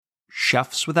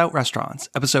Chefs Without Restaurants,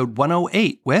 episode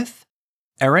 108 with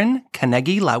Erin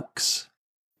Carnegie-Laux.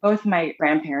 Both my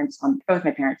grandparents on both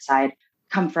my parents' side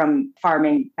come from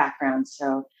farming backgrounds.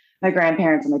 So my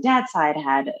grandparents on my dad's side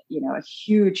had, a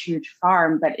huge, huge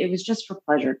farm, but it was just for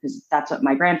pleasure because that's what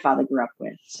my grandfather grew up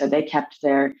with. So they kept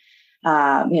their, they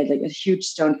had like a huge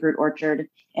stone fruit orchard,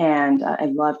 and I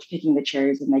loved picking the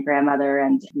cherries with my grandmother,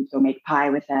 and we'd go make pie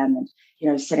with them,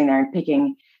 and sitting there and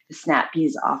picking the snap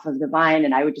peas off of the vine,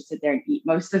 and I would just sit there and eat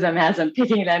most of them as I'm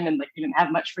picking them, and didn't have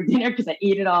much for dinner because I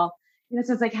ate it all.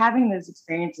 So it's like having those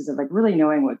experiences of really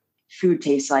knowing what food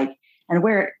tastes like and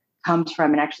where it comes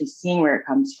from, and actually seeing where it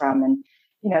comes from, and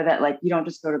that you don't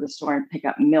just go to the store and pick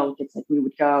up milk. It's like we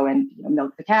would go and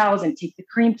milk the cows and take the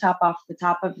cream top off the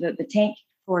top of the tank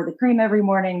for the cream every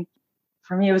morning.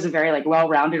 For me, it was a very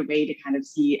well-rounded way to kind of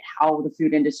see how the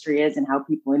food industry is and how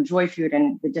people enjoy food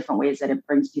and the different ways that it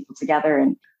brings people together,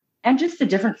 and just the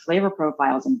different flavor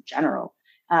profiles in general.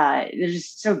 They're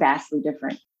just so vastly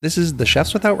different. This is the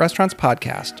Chefs Without Restaurants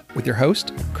podcast with your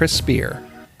host, Chris Spear.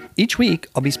 Each week,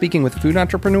 I'll be speaking with food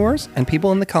entrepreneurs and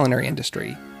people in the culinary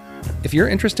industry. If you're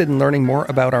interested in learning more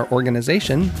about our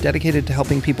organization dedicated to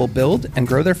helping people build and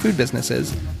grow their food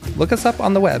businesses, look us up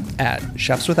on the web at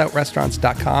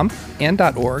chefswithoutrestaurants.com and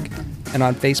 .org, and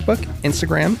on Facebook,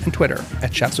 Instagram, and Twitter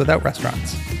at Chefs Without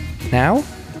Restaurants. Now,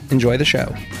 enjoy the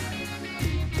show.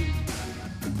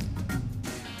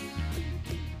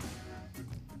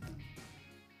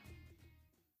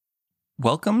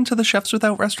 Welcome to the Chefs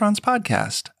Without Restaurants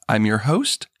podcast. I'm your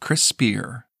host, Chris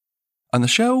Spear. On the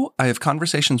show, I have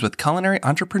conversations with culinary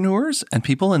entrepreneurs and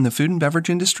people in the food and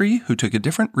beverage industry who took a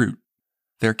different route.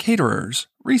 They're caterers,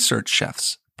 research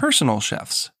chefs, personal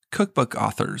chefs, cookbook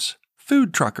authors,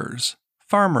 food truckers,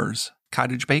 farmers,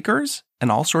 cottage bakers,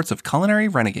 and all sorts of culinary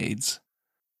renegades.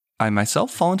 I myself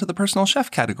fall into the personal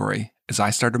chef category, as I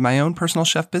started my own personal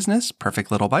chef business, Perfect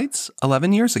Little Bites,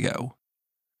 11 years ago.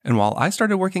 And while I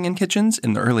started working in kitchens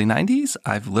in the early 90s,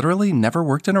 I've literally never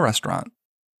worked in a restaurant.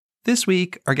 This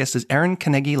week, our guest is Erin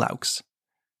Carnegie-Laux.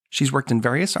 She's worked in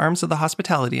various arms of the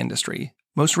hospitality industry,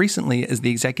 most recently as the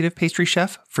executive pastry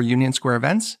chef for Union Square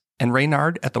Events and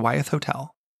Reynard at the Wyeth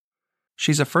Hotel.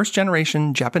 She's a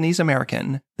first-generation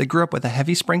Japanese-American that grew up with a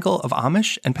heavy sprinkle of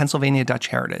Amish and Pennsylvania Dutch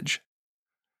heritage.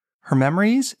 Her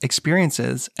memories,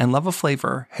 experiences, and love of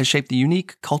flavor has shaped the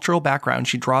unique cultural background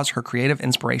she draws her creative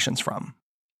inspirations from.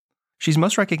 She's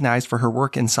most recognized for her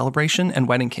work in celebration and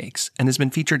wedding cakes and has been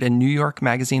featured in New York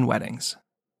Magazine weddings.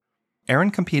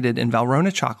 Erin competed in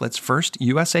Valrhona Chocolate's first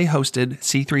USA-hosted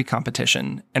C3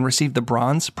 competition and received the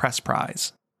Bronze Press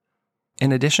Prize.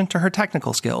 In addition to her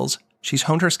technical skills, she's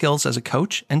honed her skills as a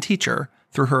coach and teacher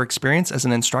through her experience as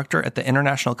an instructor at the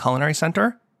International Culinary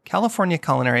Center, California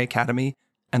Culinary Academy,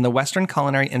 and the Western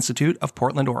Culinary Institute of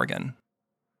Portland, Oregon.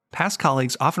 Past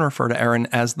colleagues often refer to Erin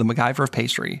as the MacGyver of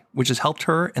pastry, which has helped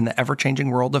her in the ever-changing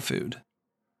world of food.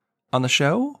 On the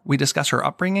show, we discuss her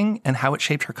upbringing and how it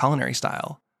shaped her culinary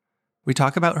style. We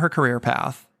talk about her career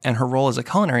path and her role as a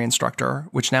culinary instructor,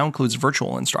 which now includes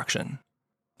virtual instruction.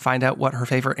 Find out what her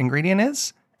favorite ingredient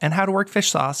is and how to work fish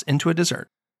sauce into a dessert.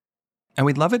 And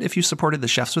we'd love it if you supported the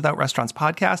Chefs Without Restaurants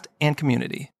podcast and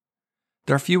community.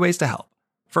 There are a few ways to help.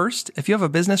 First, if you have a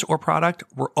business or product,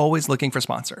 we're always looking for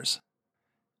sponsors.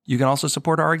 You can also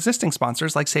support our existing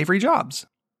sponsors like Savory Jobs.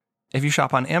 If you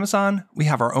shop on Amazon, we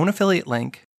have our own affiliate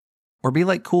link. Or be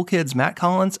like cool kids Matt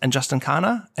Collins and Justin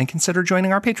Khanna and consider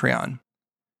joining our Patreon.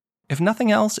 If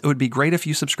nothing else, it would be great if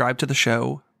you subscribed to the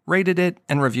show, rated it,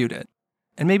 and reviewed it.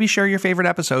 And maybe share your favorite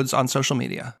episodes on social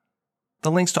media.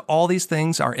 The links to all these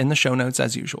things are in the show notes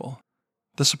as usual.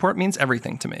 The support means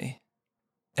everything to me.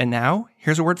 And now,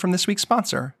 here's a word from this week's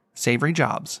sponsor, Savory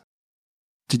Jobs.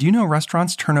 Did you know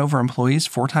restaurants turn over employees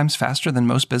 4 times faster than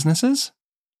most businesses?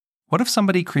 What if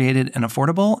somebody created an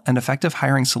affordable and effective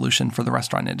hiring solution for the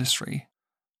restaurant industry?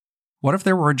 What if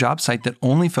there were a job site that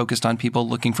only focused on people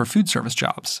looking for food service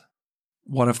jobs?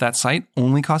 What if that site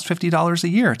only cost $50 a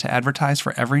year to advertise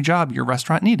for every job your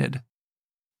restaurant needed?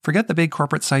 Forget the big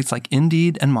corporate sites like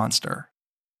Indeed and Monster.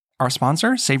 Our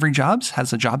sponsor, Savory Jobs,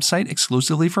 has a job site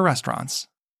exclusively for restaurants.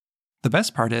 The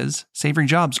best part is, Savory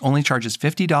Jobs only charges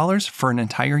 $50 for an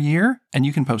entire year, and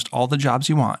you can post all the jobs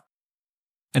you want.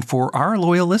 And for our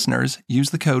loyal listeners,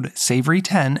 use the code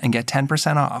SAVORY10 and get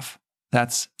 10% off.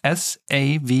 That's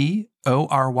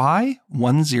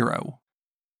SAVORY10.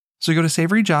 So go to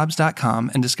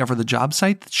savoryjobs.com and discover the job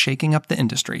site that's shaking up the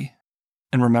industry.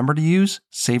 And remember to use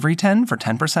SAVORY10 for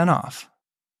 10% off.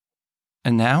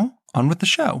 And now, on with the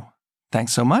show.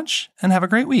 Thanks so much, and have a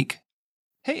great week.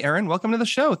 Hey, Erin, welcome to the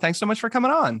show. Thanks so much for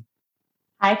coming on.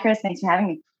 Hi, Chris. Thanks for having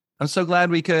me. I'm so glad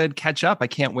we could catch up. I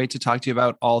can't wait to talk to you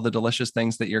about all the delicious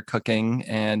things that you're cooking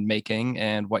and making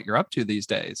and what you're up to these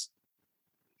days.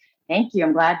 Thank you.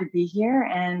 I'm glad to be here.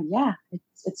 And yeah,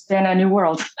 it's been a new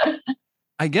world.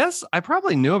 I guess I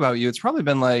probably knew about you. It's probably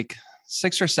been like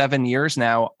 6 or 7 years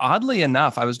now. Oddly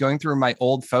enough, I was going through my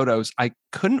old photos. I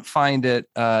couldn't find it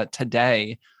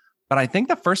today, but I think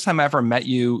the first time I ever met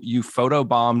you, you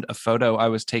photobombed a photo I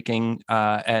was taking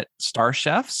at Star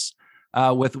Chefs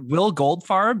with Will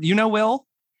Goldfarb. You know Will?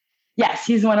 Yes,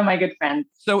 he's one of my good friends.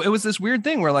 So it was this weird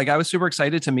thing where like I was super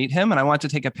excited to meet him and I wanted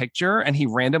to take a picture and he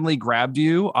randomly grabbed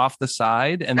you off the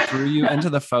side and threw you into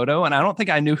the photo. And I don't think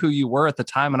I knew who you were at the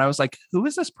time. And I was like, who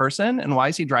is this person? And why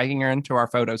is he dragging her into our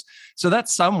photos? So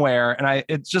that's somewhere. And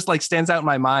it just like stands out in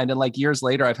my mind. And like years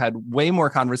later, I've had way more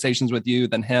conversations with you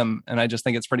than him. And I just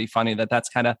think it's pretty funny that that's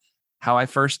kind of how I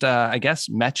first, I guess,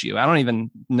 met you. I don't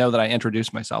even know that I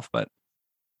introduced myself, but.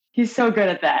 He's so good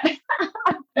at that.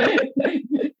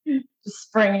 Just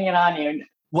springing it on you.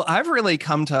 Well, I've really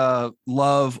come to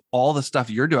love all the stuff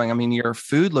you're doing. I mean, your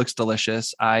food looks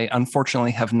delicious. I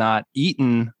unfortunately have not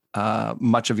eaten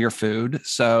much of your food,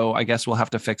 so I guess we'll have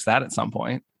to fix that at some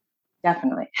point.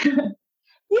 Definitely.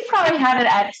 You've probably had it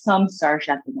at some Star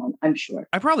Chef event, I'm sure.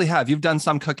 I probably have. You've done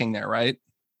some cooking there, right?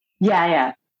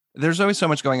 Yeah. There's always so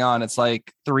much going on. It's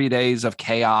like 3 days of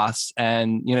chaos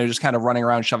and, just kind of running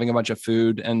around, shoving a bunch of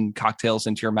food and cocktails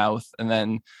into your mouth. And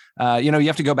then, you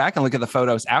have to go back and look at the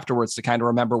photos afterwards to kind of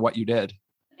remember what you did.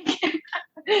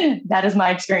 That is my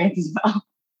experience as well.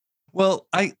 Well,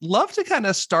 I love to kind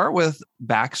of start with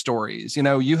backstories.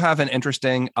 You have an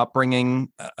interesting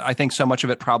upbringing. I think so much of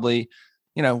it probably,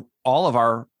 all of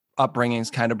our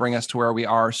upbringings kind of bring us to where we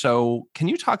are. So can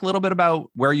you talk a little bit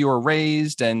about where you were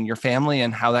raised and your family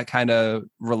and how that kind of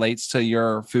relates to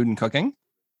your food and cooking?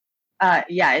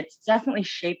 Yeah, it's definitely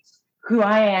shaped who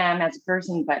I am as a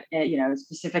person, but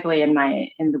specifically in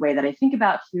the way that I think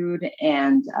about food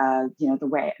and the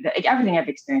way everything I've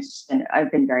experienced.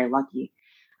 I've been very lucky.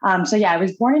 So yeah, I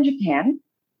was born in Japan.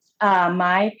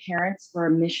 My parents were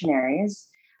missionaries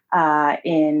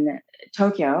in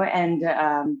Tokyo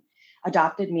and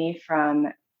adopted me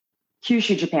from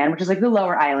Kyushu, Japan, which is like the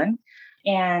lower island.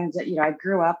 And, I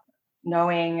grew up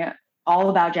knowing all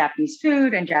about Japanese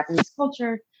food and Japanese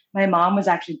culture. My mom was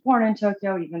actually born in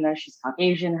Tokyo, even though she's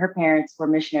Caucasian. Her parents were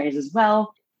missionaries as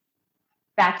well.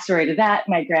 Backstory to that,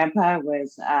 my grandpa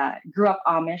grew up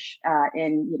Amish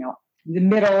in, the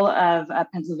middle of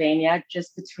Pennsylvania,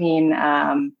 just between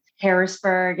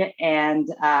Harrisburg and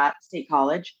State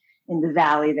College in the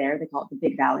valley there. They call it the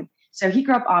Big Valley. So he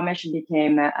grew up Amish and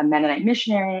became a Mennonite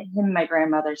missionary. Him and my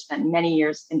grandmother spent many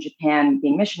years in Japan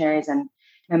being missionaries. And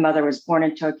my mother was born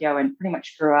in Tokyo and pretty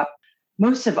much grew up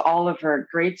most of all of her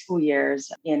grade school years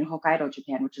in Hokkaido,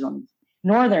 Japan, which is on the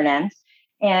northern end.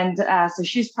 And so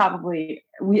she's probably,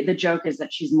 the joke is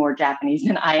that she's more Japanese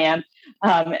than I am.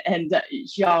 And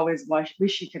she always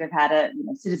wish she could have had a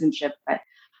citizenship, but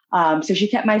so she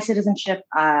kept my citizenship.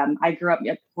 I grew up,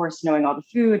 of course, knowing all the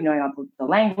food, knowing all the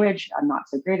language. I'm not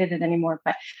so great at it anymore,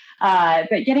 but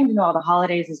getting to know all the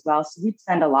holidays as well. So we'd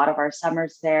spend a lot of our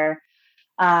summers there,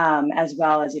 as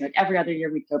well as, every other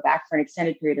year we'd go back for an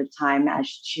extended period of time as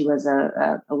she was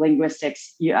a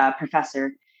linguistics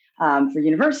professor for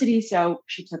university. So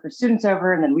she took her students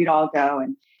over and then we'd all go.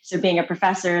 And so being a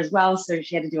professor as well, so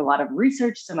she had to do a lot of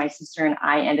research. So my sister and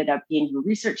I ended up being her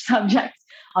research subjects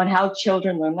on how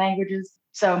children learn languages.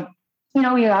 So, we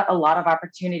got a lot of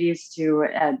opportunities to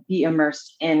be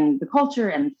immersed in the culture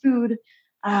and food,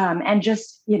 and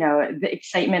just, the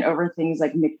excitement over things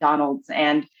like McDonald's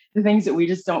and the things that we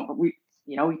just we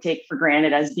take for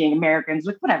granted as being Americans,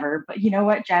 like whatever. But you know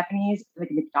what? Japanese, like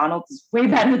McDonald's is way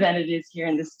better than it is here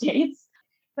in the States.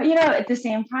 But, at the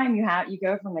same time, you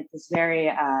go from like this very,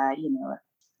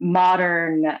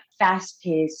 modern, fast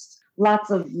paced,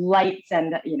 lots of lights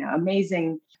and,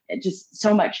 amazing, just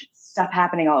so much stuff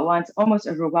happening all at once, almost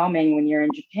overwhelming when you're in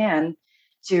Japan,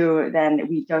 to then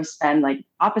we go spend like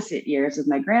opposite years with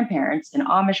my grandparents in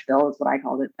Amishville is what I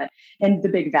called it, but in the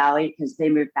Big Valley, because they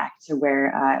moved back to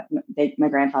where my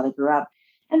grandfather grew up.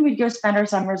 And we'd go spend our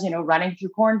summers, running through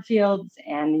cornfields.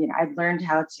 And, I've learned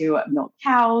how to milk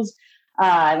cows.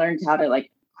 I learned how to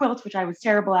like quilt, which I was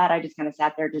terrible at. I just kind of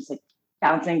sat there just like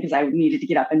bouncing because I needed to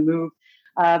get up and move.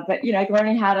 But,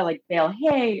 learning how to like bale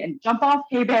hay and jump off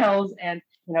hay bales and,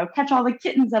 catch all the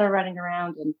kittens that are running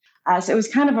around. And so it was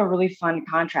kind of a really fun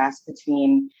contrast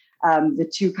between the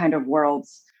two kind of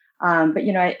worlds. But,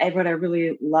 what I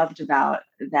really loved about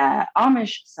the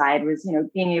Amish side was,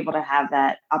 being able to have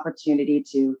that opportunity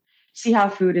to see how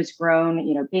food is grown,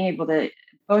 being able to,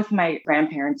 both my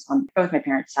grandparents on both my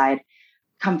parents' side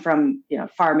come from,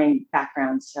 farming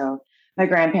backgrounds. So my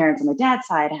grandparents on my dad's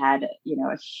side had,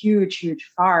 a huge, huge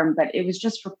farm, but it was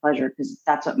just for pleasure because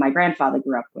that's what my grandfather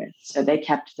grew up with. So they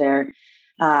kept they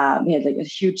had like a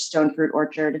huge stone fruit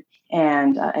orchard,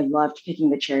 and I loved picking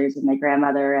the cherries with my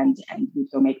grandmother, and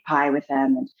we'd go make pie with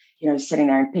them, and sitting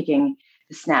there and picking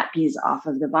the snap peas off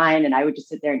of the vine, and I would just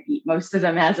sit there and eat most of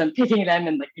them as I'm picking them,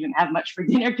 and like didn't have much for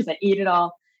dinner because I ate it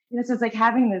all. So it's like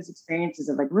having those experiences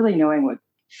of like really knowing what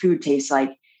food tastes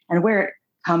like and where it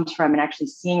comes from, and actually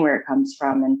seeing where it comes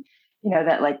from, and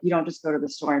that like you don't just go to the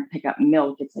store and pick up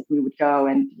milk. It's like we would go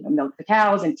and milk the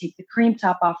cows and take the cream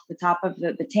top off the top of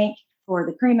the tank for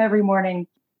the cream every morning.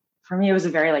 For me, it was a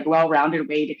very like well-rounded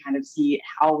way to kind of see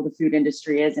how the food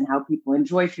industry is and how people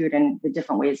enjoy food and the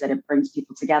different ways that it brings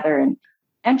people together,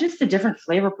 and just the different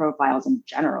flavor profiles in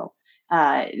general.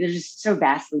 They're just so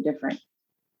vastly different.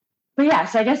 But yeah,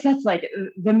 so I guess that's like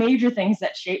the major things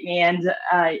that shape me. And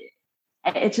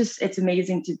it's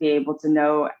amazing to be able to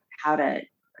know how to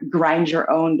grind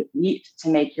your own wheat to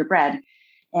make your bread.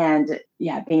 And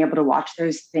yeah, being able to watch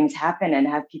those things happen and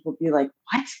have people be like,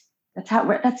 what?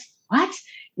 That's what?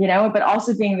 But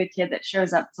also being the kid that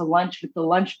shows up to lunch with the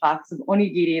lunchbox of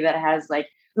onigiri that has like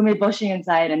umeboshi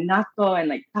inside and natto and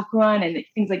like takuan and like,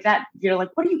 things like that. You're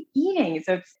like, what are you eating?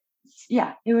 So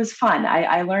it was fun.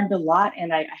 I learned a lot,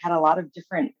 and I had a lot of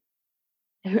different,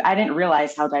 I didn't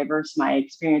realize how diverse my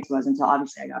experience was until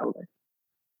obviously I got older.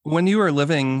 When you were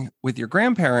living with your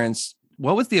grandparents,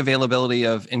 what was the availability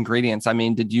of ingredients? I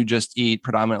mean, did you just eat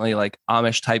predominantly like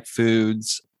Amish type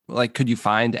foods? Like, could you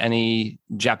find any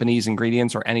Japanese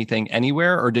ingredients or anything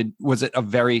anywhere? Or was it a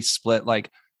very split,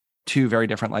 like two very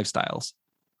different lifestyles?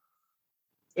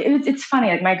 It's funny.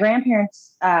 Like my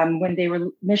grandparents, when they were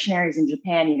missionaries in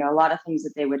Japan, a lot of things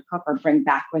that they would cook or bring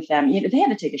back with them, they had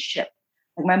to take a ship.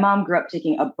 Like my mom grew up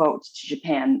taking a boat to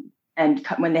Japan, and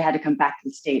when they had to come back to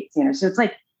the States, so it's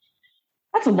like,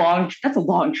 that's a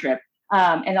long trip.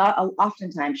 And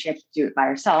oftentimes she had to do it by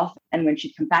herself. And when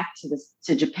she'd come back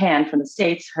to Japan from the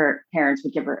States, her parents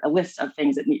would give her a list of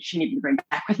things that she needed to bring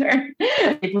back with her,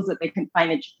 things that they couldn't find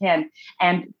in Japan,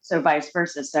 and so vice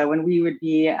versa. So when we would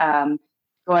be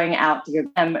going out to give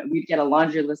them, we'd get a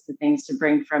laundry list of things to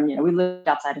bring from, we lived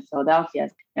outside of Philadelphia.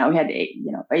 We had,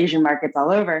 Asian markets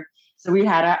all over. So we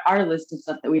had our list of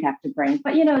stuff that we'd have to bring.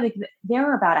 But, they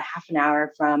were about a half an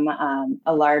hour from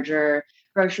a larger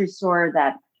grocery store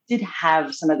that did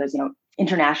have some of those,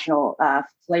 international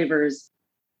flavors.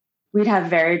 We'd have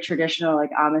very traditional, like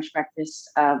Amish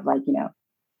breakfast of like,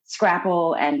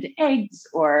 scrapple and eggs,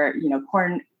 or,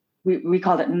 corn. We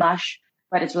called it mush,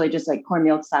 but it's really just like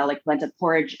cornmeal style, like lentil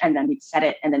porridge. And then we'd set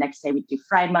it. And the next day we'd do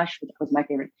fried mush, which was my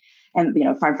favorite. And,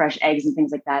 farm fresh eggs and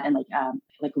things like that. And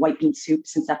like white bean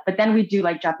soups and stuff. But then we do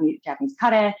like Japanese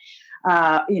kare,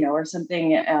 or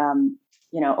something,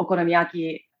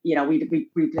 okonomiyaki.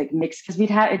 We'd like mix, because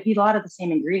it'd be a lot of the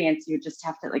same ingredients. You would just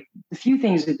have to, like, the few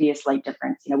things would be a slight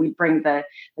difference. We'd bring the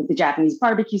Japanese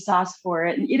barbecue sauce for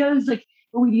it. And, it's like,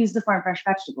 we'd use the farm fresh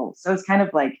vegetables. So it's kind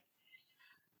of like,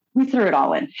 we threw it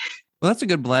all in. Well, that's a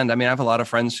good blend. I mean, I have a lot of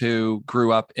friends who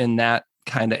grew up in that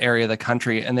kind of area of the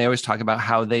country, and they always talk about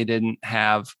how they didn't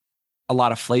have a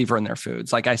lot of flavor in their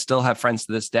foods. Like I still have friends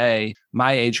to this day,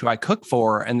 my age, who I cook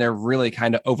for, and they're really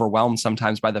kind of overwhelmed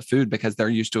sometimes by the food because they're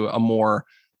used to a more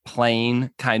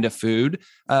plain kind of food.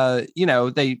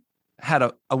 They had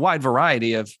a wide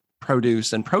variety of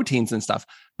produce and proteins and stuff,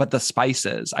 but the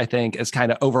spices, I think, is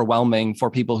kind of overwhelming for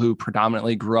people who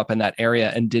predominantly grew up in that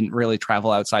area and didn't really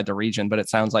travel outside the region. But it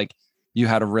sounds like you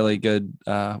had a really good,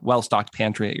 well-stocked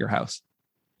pantry at your house.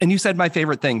 And you said my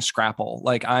favorite thing, Scrapple.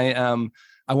 Like I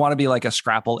want to be like a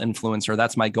Scrapple influencer.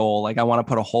 That's my goal. Like I want to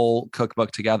put a whole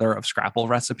cookbook together of Scrapple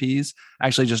recipes. I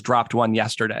actually just dropped one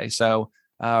yesterday. So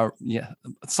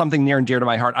something near and dear to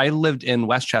my heart. I lived in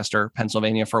Westchester,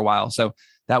 Pennsylvania for a while. So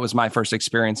that was my first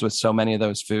experience with so many of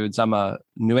those foods. I'm a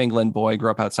New England boy, grew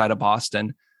up outside of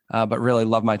Boston, but really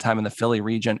loved my time in the Philly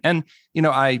region. And,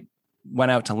 I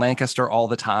went out to Lancaster all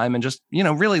the time and just,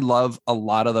 really love a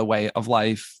lot of the way of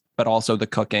life, but also the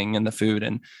cooking and the food.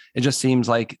 And it just seems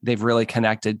like they've really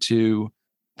connected to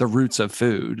the roots of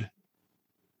food.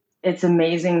 It's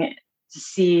amazing to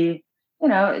see,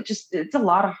 it's a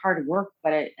lot of hard work,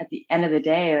 but at the end of the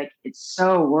day, like, it's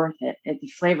so worth it. The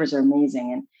flavors are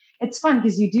amazing. And it's fun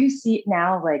because you do see it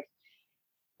now, like,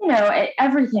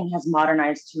 everything has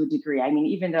modernized to a degree. I mean,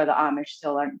 even though the Amish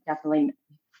still are definitely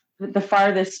the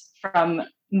farthest from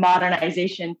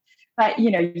modernization, but,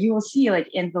 you will see, like,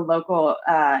 in the local,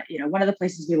 one of the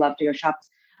places we love to go shop,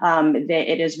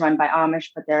 it is run by Amish,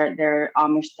 but they're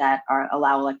Amish that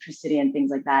allow electricity and things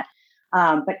like that.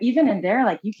 But even in there,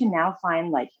 like, you can now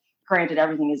find like granted,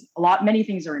 many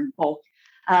things are in bulk.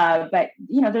 But,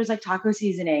 there's like taco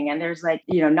seasoning and there's like,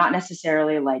 not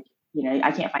necessarily like,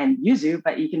 I can't find yuzu,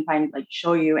 but you can find like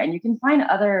shoyu and you can find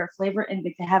other flavor and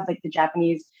they have like the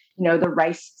Japanese, the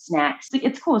rice snacks.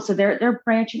 It's cool. So they're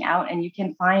branching out and you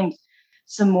can find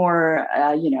some more,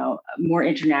 more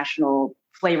international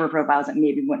flavor profiles that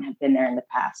maybe wouldn't have been there in the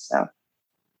past. So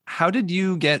how did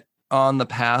you get on the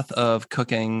path of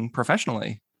cooking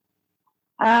professionally?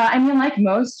 Like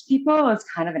most people, it's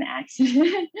kind of an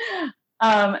accident.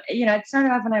 It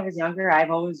started off when I was younger.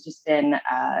 I've always just been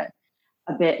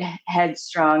a bit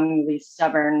headstrongly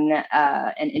stubborn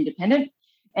and independent.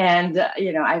 And,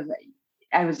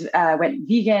 went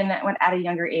vegan at a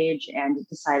younger age and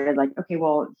decided like, okay,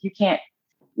 well, you can't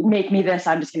make me this.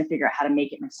 I'm just going to figure out how to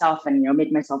make it myself and,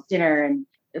 make myself dinner.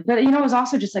 But it was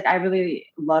also just like, I really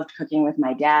loved cooking with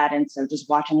my dad. And so just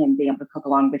watching him, being able to cook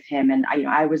along with him. And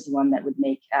I was the one that would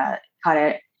cut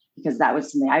it because that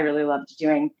was something I really loved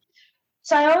doing.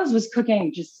 So I always was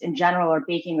cooking just in general or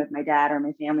baking with my dad or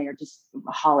my family or just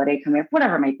a holiday coming up,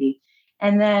 whatever it might be.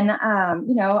 And then,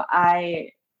 I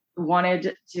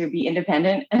wanted to be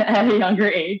independent at a younger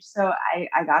age. So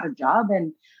I got a job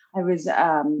and I was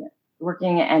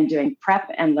working and doing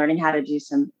prep and learning how to do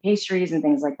some pastries and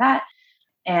things like that.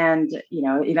 And,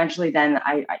 eventually then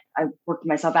I worked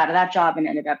myself out of that job and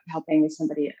ended up helping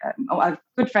somebody, a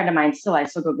good friend of mine I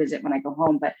still go visit when I go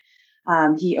home, but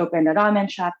he opened a ramen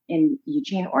shop in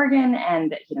Eugene, Oregon,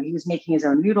 and he was making his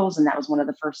own noodles, and that was one of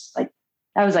the first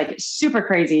that was super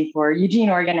crazy for Eugene,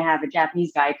 Oregon, to have a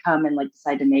Japanese guy come and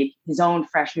decide to make his own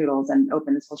fresh noodles and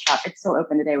open this whole shop. It's still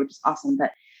open today, which is awesome.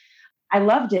 But I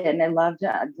loved it, and I loved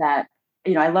that.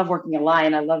 I love working a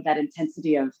line. I love that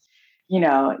intensity of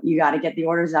you got to get the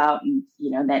orders out and,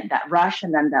 that rush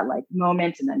and then that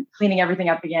moment and then cleaning everything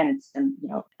up again.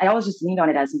 I always just leaned on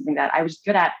it as something that I was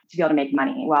good at to be able to make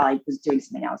money while I was doing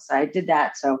something else. So I did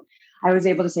that. So I was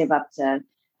able to save up to,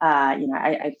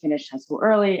 I finished high school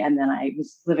early and then I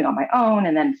was living on my own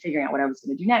and then figuring out what I was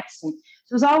going to do next. And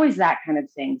so it was always that kind of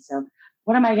thing. So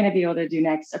what am I going to be able to do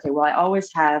next? Okay, well, I always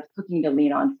have cooking to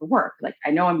lean on for work.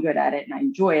 I know I'm good at it and I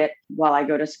enjoy it while I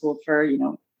go to school for,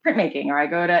 printmaking, or I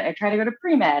try to go to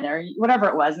pre-med or whatever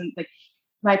it was. And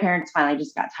my parents finally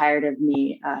just got tired of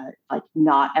me,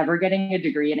 not ever getting a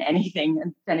degree in anything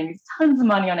and spending tons of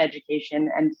money on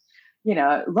education and,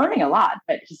 learning a lot,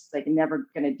 but just never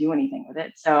going to do anything with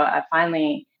it. So I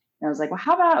was like, well,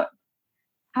 how about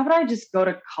I just go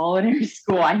to culinary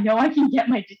school? I know I can get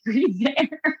my degree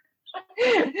there.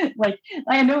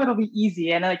 I know it'll be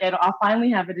easy and I'll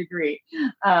finally have a degree.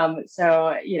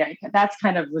 So, that's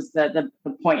kind of was the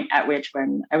point at which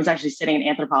when I was actually sitting in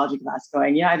anthropology class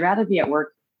going, I'd rather be at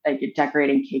work,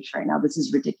 decorating cakes right now. This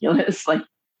is ridiculous.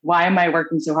 Why am I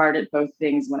working so hard at both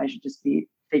things when I should just be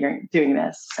doing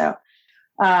this? So,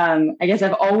 I guess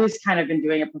I've always kind of been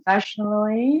doing it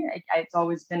professionally. It's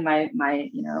always been my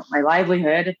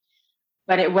livelihood,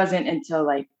 but it wasn't until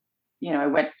I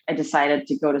decided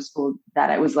to go to school that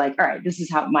I was like, all right, this is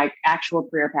how my actual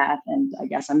career path. And I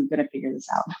guess I'm going to figure this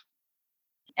out.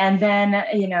 And then,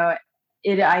 I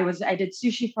did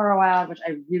sushi for a while, which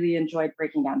I really enjoyed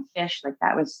breaking down fish.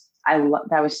 That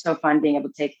was so fun being able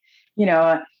to take,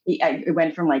 it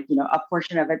went from a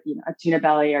portion of it, a tuna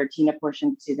belly or tuna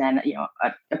portion to then,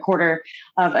 a quarter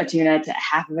of a tuna to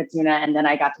half of a tuna. And then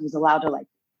I was allowed to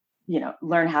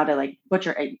learn how to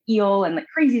butcher an eel and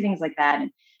crazy things like that. And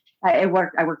I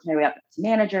worked my way up to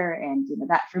manager, and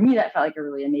that for me that felt like a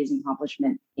really amazing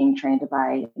accomplishment, being trained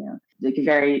by a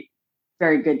very,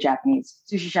 very good Japanese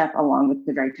sushi chef along with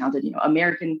the very talented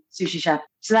American sushi chef.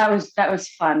 So that was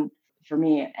fun for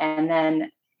me. And then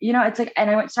it's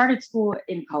and I started school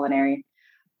in culinary,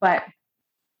 but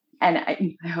and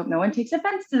I hope no one takes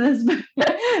offense to this,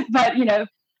 but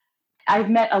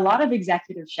I've met a lot of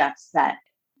executive chefs that,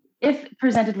 if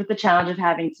presented with the challenge of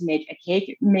having to make a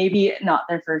cake, maybe not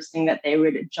their first thing that they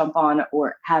would jump on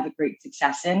or have a great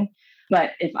success in.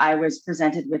 But if I was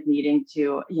presented with needing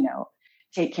to,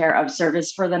 take care of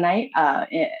service for the night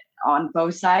on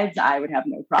both sides, I would have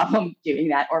no problem doing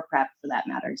that, or prep for that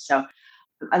matter. So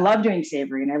I love doing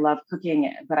savory and I love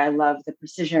cooking, but I love the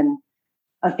precision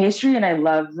of pastry and I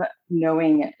love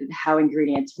knowing how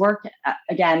ingredients work.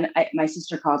 Again, my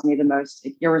sister calls me the most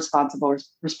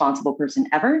responsible person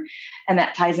ever. And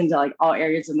that ties into all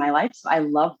areas of my life. So I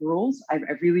love rules. I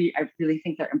really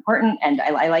think they're important. And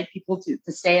I like people to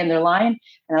stay in their line.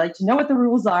 And I like to know what the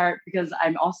rules are, because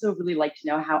I'm also really like to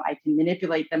know how I can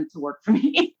manipulate them to work for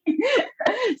me.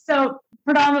 So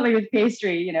predominantly with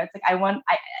pastry, it's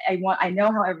I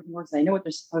know how everything works. And I know what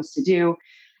they're supposed to do.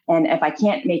 And if I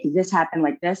can't make this happen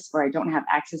like this, or I don't have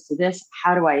access to this,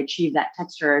 how do I achieve that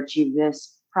texture, achieve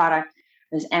this product,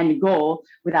 this end goal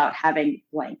without having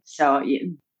blank? So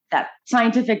that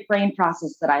scientific brain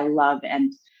process that I love,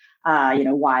 and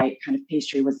why kind of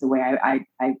pastry was the way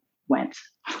I went.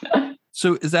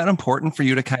 So is that important for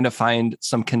you to kind of find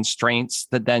some constraints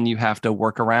that then you have to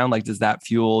work around? Like, does that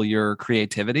fuel your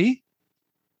creativity?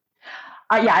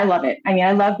 Yeah, I love it. I mean,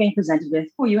 I love being presented with,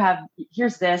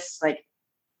 here's this, like,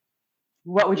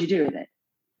 what would you do with it?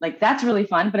 Like, that's really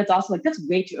fun, but it's also like, that's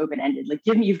way too open-ended. Like,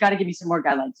 you've got to give me some more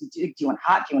guidelines. Do you want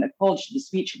hot? Do you want it cold? Should it be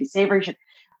sweet? Should it be savory?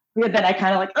 Then I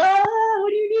kind of like, what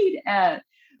do you need?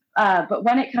 But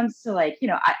when it comes to like,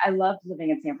 I love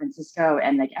living in San Francisco,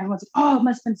 and like everyone's like, oh, it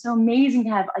must have been so amazing to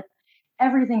have like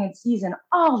everything in season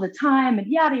all the time and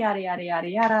yada, yada, yada, yada,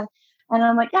 yada. And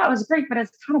I'm like, yeah, it was great, but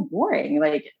it's kind of boring.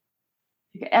 Like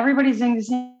everybody's doing the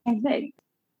same thing.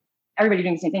 Everybody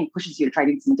doing the same thing pushes you to try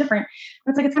doing something different.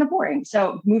 But it's like, it's kind of boring.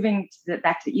 So moving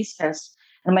back to the East Coast,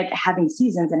 and like having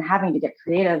seasons and having to get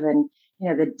creative, and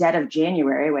the dead of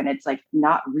January when it's like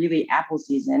not really apple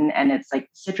season, and it's like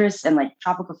citrus and like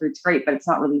tropical fruits, great, but it's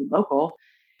not really local.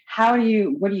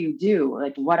 What do you do?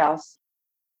 Like, what else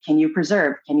can you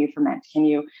preserve? Can you ferment?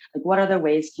 What other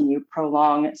ways can you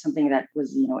prolong something that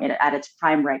was, at its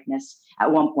prime ripeness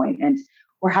at one point?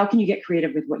 Or how can you get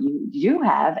creative with what you do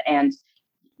have and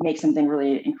make something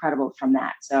really incredible from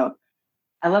that? So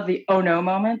I love the oh no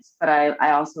moments, but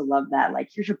I also love that, like,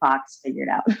 here's your box, figure it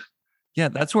out. Yeah,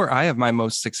 that's where I have my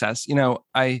most success.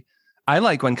 I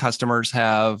like when customers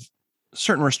have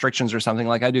certain restrictions or something.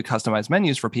 Like, I do customized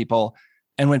menus for people.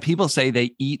 And when people say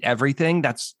they eat everything,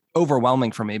 that's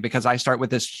overwhelming for me, because I start with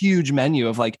this huge menu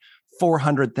of like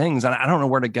 400 things and I don't know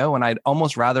where to go. And I'd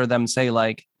almost rather them say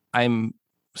like, I'm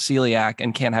celiac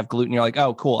and can't have gluten. You're like,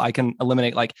 oh, cool. I can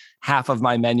eliminate like half of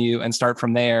my menu and start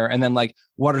from there. And then like,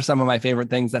 what are some of my favorite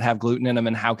things that have gluten in them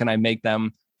and how can I make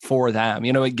them for them?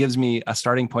 It gives me a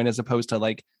starting point, as opposed to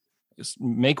like, just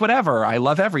make whatever. I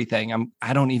love everything.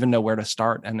 I don't even know where to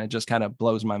start. And it just kind of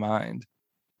blows my mind.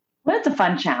 Well, it's a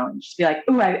fun challenge to be like,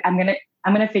 oh, I'm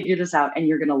gonna figure this out, and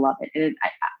you're gonna love it. And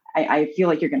I feel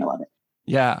like you're gonna love it.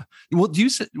 Yeah. Well,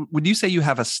 would you say you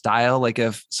have a style? Like,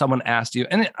 if someone asked you,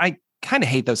 and I kind of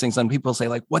hate those things when people say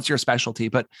like, what's your specialty?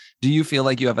 But do you feel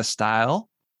like you have a style?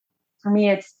 For me,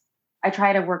 I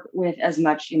try to work with as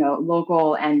much,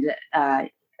 local, and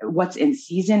what's in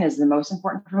season is the most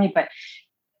important for me. But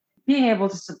being able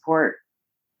to support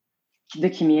the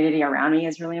community around me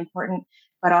is really important.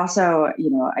 But also,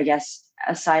 I guess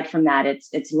aside from that,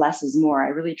 it's less is more. I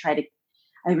really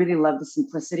love the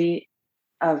simplicity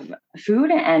of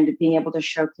food and being able to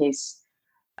showcase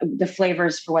the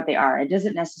flavors for what they are. It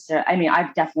doesn't necessarily, I mean,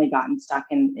 I've definitely gotten stuck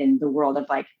in the world of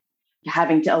like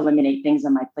having to eliminate things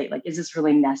on my plate. Like, is this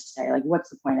really necessary? Like, what's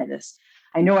the point of this?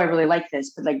 I know I really like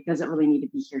this, but like, does it really need to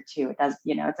be here too? It does,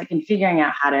 it's like in figuring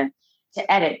out how to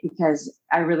edit, because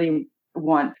I really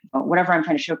want whatever I'm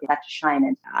trying to showcase that to shine.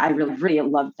 And I really, really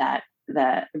love that.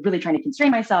 Really trying to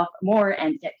constrain myself more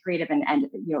and get creative and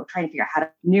trying to figure out how to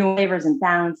new flavors and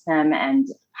balance them and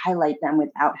highlight them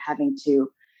without having to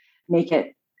make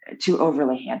it too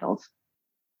overly handled.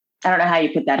 I don't know how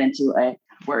you put that into a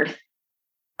word.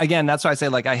 Again, that's why I say,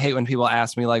 like, I hate when people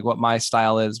ask me like what my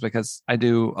style is, because I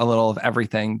do a little of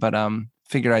everything, but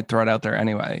figured I'd throw it out there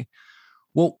anyway.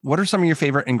 Well, what are some of your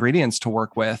favorite ingredients to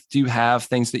work with? Do you have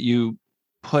things that you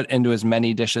put into as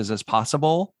many dishes as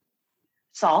possible?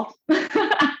 Salt.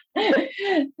 I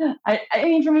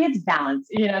mean, for me, it's balance.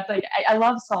 It's like I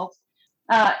love salt.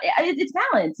 It's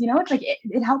balance. It's like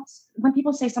it helps when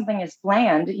people say something is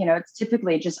bland. It's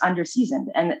typically just under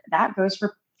seasoned, and that goes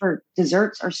for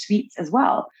desserts or sweets as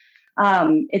well.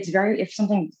 If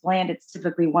something's bland, it's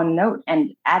typically one note,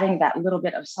 and adding that little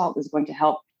bit of salt is going to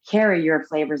help carry your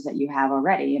flavors that you have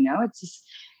already. It's just,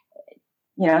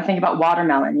 think about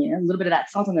watermelon, a little bit of that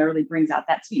salt in there really brings out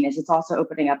that sweetness. It's also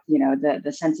opening up,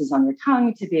 the senses on your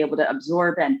tongue to be able to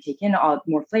absorb and take in all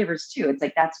more flavors too. It's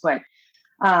like, that's what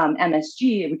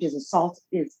MSG, which is a salt,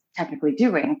 is technically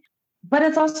doing. But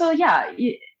it's also,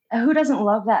 who doesn't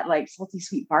love that like salty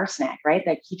sweet bar snack, right?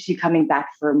 That keeps you coming back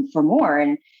for more.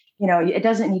 And, it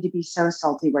doesn't need to be so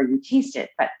salty where you taste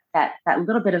it, but that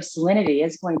little bit of salinity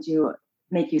is going to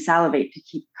make you salivate to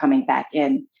keep coming back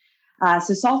in.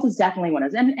 So salt is definitely one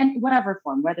of those, and whatever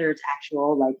form, whether it's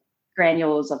actual like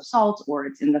granules of salt, or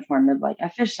it's in the form of like a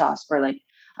fish sauce, or like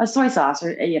a soy sauce,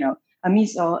 or a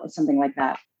miso, something like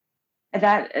that.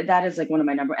 That is like one of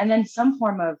my number. And then some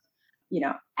form of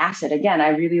acid. Again, I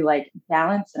really like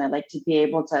balance, and I like to be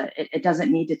able to. It doesn't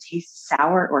need to taste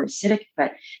sour or acidic,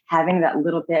 but having that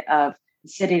little bit of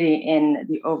acidity in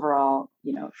the overall,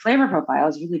 flavor profile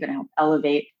is really going to help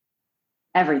elevate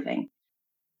everything.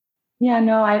 Yeah,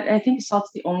 no, I think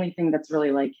salt's the only thing that's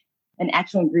really like an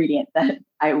actual ingredient that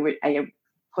I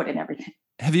put in everything.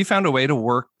 Have you found a way to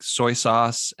work soy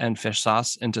sauce and fish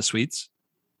sauce into sweets?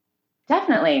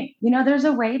 Definitely. There's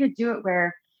a way to do it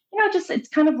where, it's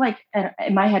kind of like,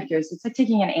 in my head goes, it's like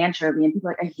taking an anchovy, and people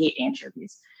are like, I hate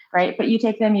anchovies, right? But you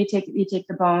take them, you take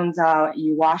the bones out,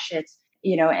 you wash it,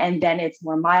 and then it's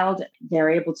more mild. They're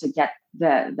able to get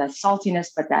the saltiness,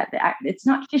 but it's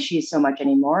not fishy so much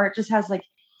anymore. It just has like,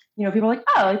 people are like,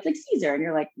 oh, it's like Caesar. And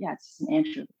you're like, yeah, it's just an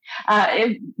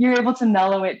anchovy. You're able to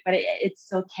mellow it, but it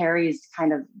still carries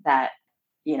kind of that,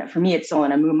 for me, it's still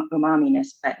an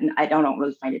umami-ness, but I don't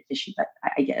really find it fishy, but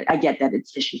I get that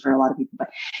it's fishy for a lot of people, but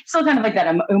it's still kind of like that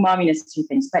umami-ness to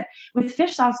things. But with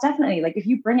fish sauce, definitely, like if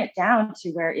you bring it down to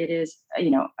where it is,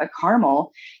 a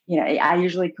caramel, I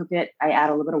usually cook it. I add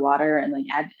a little bit of water and like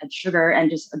add sugar and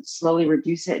just slowly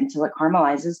reduce it until it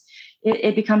caramelizes.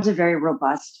 It becomes a very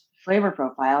robust flavor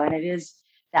profile. And it is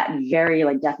that very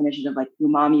like definition of like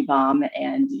umami bomb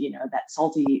and, that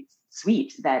salty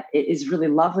sweet that is really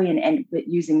lovely. And but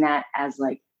using that as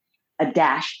like a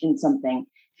dash in something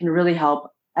can really help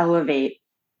elevate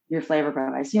your flavor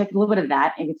profile. So like a little bit of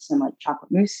that and with some like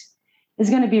chocolate mousse is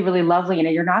going to be really lovely. And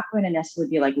you're not going to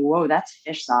necessarily be like, whoa, that's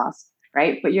fish sauce,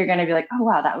 right? But you're going to be like, oh,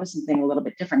 wow, that was something a little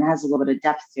bit different. It has a little bit of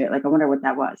depth to it. Like, I wonder what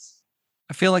that was.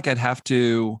 I feel like I'd have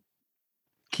to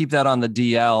keep that on the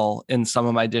DL in some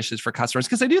of my dishes for customers,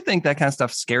 because I do think that kind of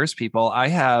stuff scares people. I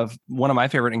have one of my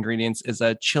favorite ingredients is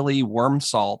a chili worm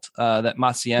salt that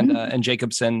Macienda and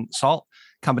Jacobsen Salt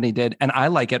Company did, and I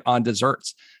like it on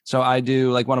desserts. So I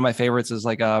do like one of my favorites is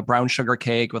like a brown sugar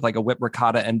cake with like a whipped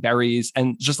ricotta and berries,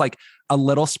 and just like a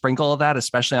little sprinkle of that,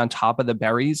 especially on top of the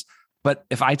berries. But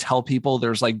if I tell people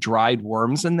there's like dried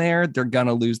worms in there, they're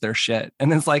gonna lose their shit.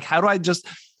 And it's like, how do I just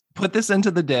put this into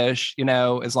the dish,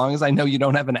 as long as I know you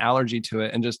don't have an allergy to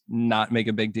it, and just not make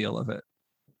a big deal of it?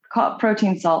 Call it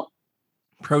protein salt.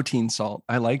 Protein salt.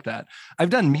 I like that. I've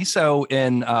done miso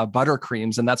in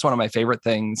buttercreams, and that's one of my favorite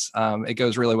things. It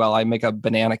goes really well. I make a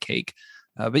banana cake.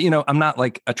 But, I'm not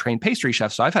like a trained pastry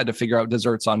chef, so I've had to figure out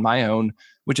desserts on my own,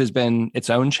 which has been its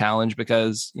own challenge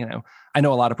because, I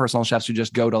know a lot of personal chefs who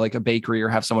just go to like a bakery or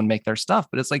have someone make their stuff.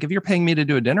 But it's like, if you're paying me to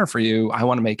do a dinner for you, I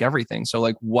want to make everything. So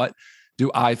like, what do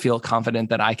I feel confident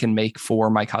that I can make for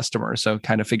my customers? So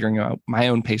kind of figuring out my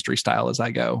own pastry style as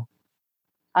I go.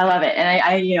 I love it. And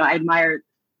I admire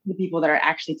the people that are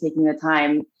actually taking the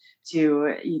time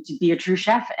to be a true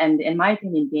chef. And in my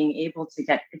opinion, being able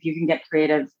to if you can get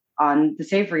creative on the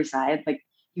savory side, like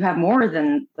you have more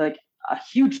than like a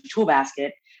huge tool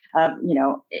basket of,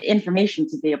 information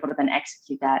to be able to then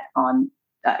execute that on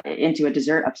into a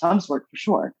dessert of some sort for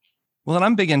sure. Well, and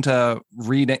I'm big into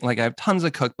reading, like I have tons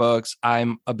of cookbooks.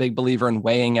 I'm a big believer in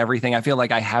weighing everything. I feel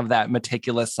like I have that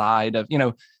meticulous side of,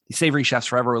 savory chefs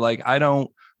forever. Like I don't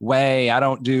weigh, I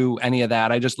don't do any of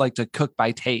that. I just like to cook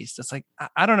by taste. It's like,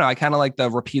 I don't know. I kind of like the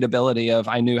repeatability of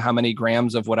I knew how many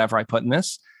grams of whatever I put in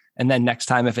this. And then next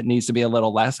time, if it needs to be a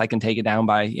little less, I can take it down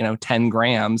by, 10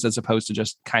 grams as opposed to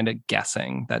just kind of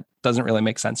guessing. That doesn't really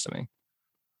make sense to me.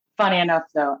 Funny enough,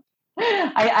 though,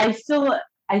 I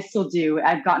still do.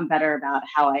 I've gotten better about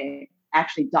how I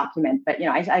actually document, but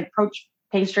I approach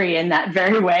pastry in that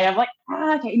very way. I'm like,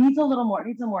 okay, it needs a little more,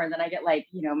 And then I get like,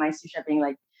 my sous chef being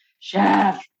like,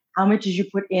 chef, how much did you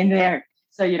put in there?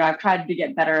 So, I've tried to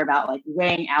get better about like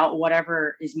weighing out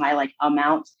whatever is my like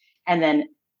amount. And then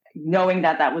knowing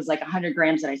that was like 100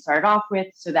 grams that I started off with,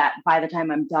 so that by the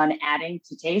time I'm done adding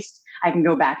to taste, I can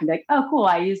go back and be like, oh, cool,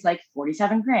 I used like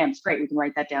 47 grams. Great, we can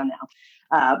write that down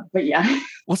now. But yeah.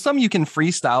 Well, some you can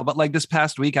freestyle, but like this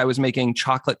past week, I was making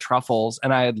chocolate truffles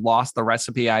and I had lost the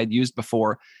recipe I had used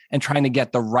before and trying to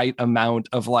get the right amount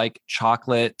of like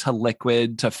chocolate to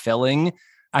liquid to filling.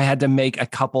 I had to make a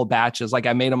couple batches. Like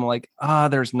I made them like,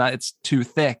 it's too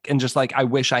thick. And just like, I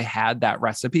wish I had that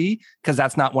recipe, because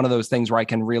that's not one of those things where I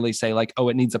can really say like, oh,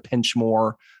 it needs a pinch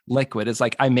more liquid. It's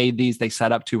like, I made these, they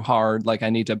set up too hard. Like I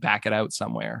need to back it out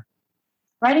somewhere.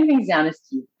 Writing things down is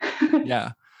key.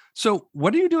 Yeah. So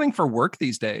what are you doing for work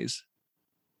these days?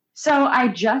 So I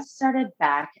just started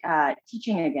back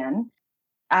teaching again.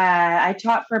 I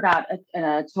taught for about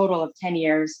a total of 10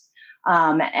 years.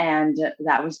 And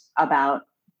that was about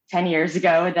 10 years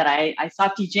ago that I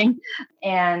stopped teaching.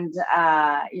 And,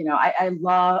 I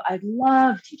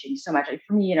love teaching so much.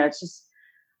 For me, it's just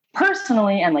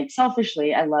personally and like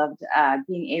selfishly, I loved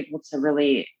being able to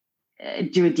really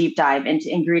do a deep dive into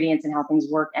ingredients and how things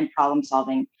work and problem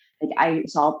solving. Like I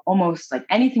saw almost like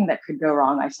anything that could go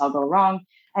wrong, I saw go wrong,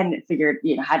 and figured,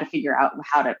 how to figure out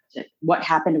what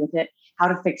happened with it, how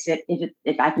to fix it,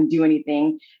 if I can do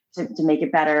anything to make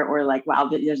it better, or like, wow,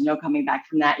 there's no coming back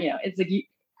from that. It's like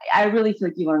I really feel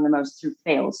like you learn the most through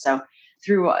fails. So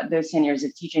through those 10 years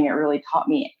of teaching, it really taught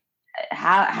me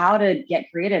how to get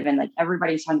creative. And like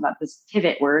everybody's talking about this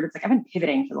pivot word. It's like I've been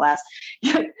pivoting for the last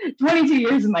 22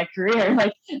 years of my career.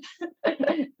 Like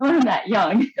I'm that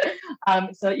young.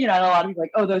 So a lot of people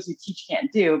like, oh, those who teach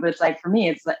can't do. But it's like for me,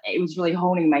 it was really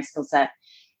honing my skill set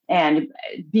and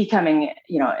becoming,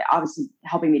 obviously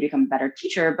helping me become a better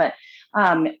teacher, but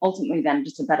ultimately then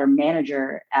just a better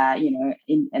manager, and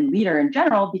leader in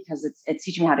general, because it's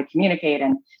teaching me how to communicate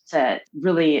and to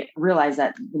really realize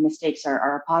that the mistakes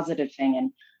are a positive thing.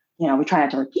 And, we try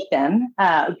not to repeat them,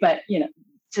 but,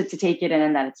 to take it in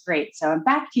and that it's great. So I'm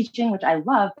back teaching, which I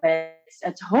love, but it's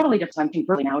a totally different. I'm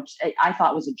converting now, which I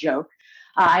thought was a joke.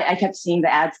 I kept seeing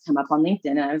the ads come up on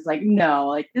LinkedIn, and I was like, no,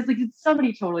 like it's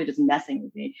somebody totally just messing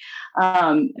with me.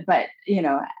 But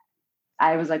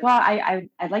I was like, well,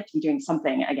 I'd like to be doing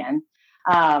something again.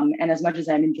 And as much as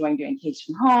I'm enjoying doing cakes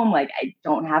from home, like I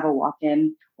don't have a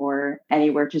walk-in or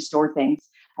anywhere to store things,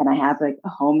 and I have like a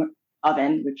home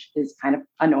oven, which is kind of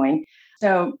annoying.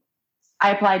 So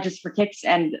I applied just for kicks,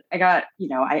 and I got,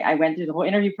 I went through the whole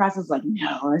interview process. Like,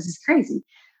 no, this is crazy.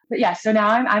 But yeah, so now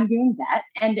I'm doing that,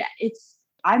 and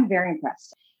I'm very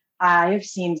impressed. I have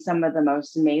seen some of the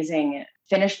most amazing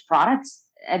finished products,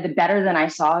 the better than I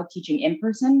saw teaching in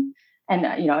person. And,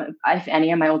 if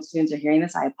any of my old students are hearing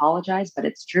this, I apologize, but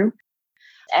it's true.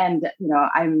 And,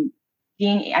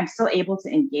 I'm still able to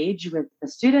engage with the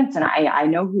students, and I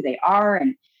know who they are.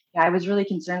 And I was really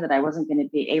concerned that I wasn't going to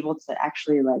be able to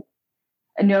actually like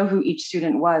know who each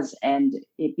student was and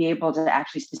be able to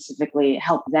actually specifically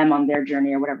help them on their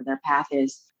journey or whatever their path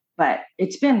is. But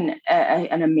it's been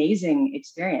an amazing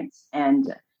experience.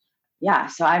 And yeah,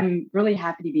 so I'm really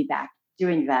happy to be back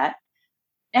doing that.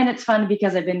 And it's fun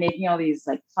because I've been making all these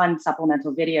like fun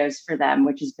supplemental videos for them,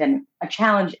 which has been a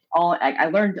challenge. I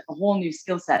learned a whole new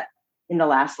skill set in the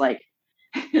last like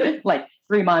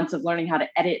 3 months of learning how to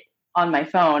edit on my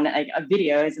phone, like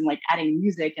videos and like adding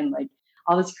music and like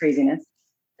all this craziness.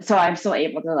 So I'm still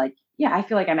able to like, yeah, I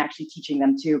feel like I'm actually teaching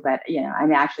them too, but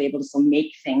I'm actually able to still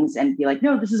make things and be like,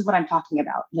 no, this is what I'm talking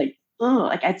about. Like,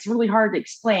 it's really hard to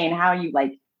explain how you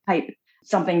like type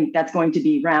something that's going to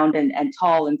be round and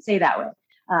tall and say that way.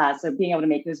 So being able to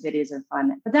make those videos are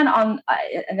fun. But then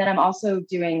and then I'm also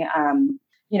doing,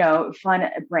 fun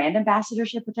brand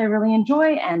ambassadorship, which I really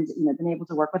enjoy, and been able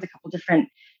to work with a couple different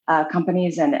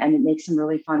companies and make some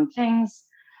really fun things.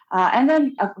 And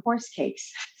then of course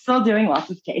cakes. Still doing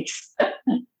lots of cakes.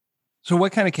 So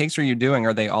what kind of cakes are you doing?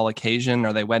 Are they all occasion?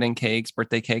 Are they wedding cakes,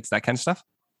 birthday cakes, that kind of stuff?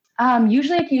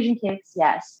 Usually occasion cakes,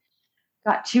 yes.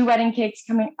 Got 2 wedding cakes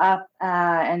coming up.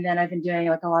 And then I've been doing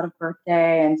like a lot of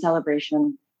birthday and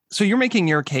celebration. So you're making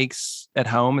your cakes at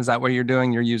home. Is that what you're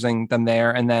doing? You're using them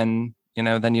there. And then,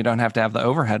 then you don't have to have the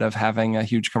overhead of having a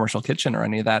huge commercial kitchen or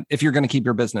any of that. If you're going to keep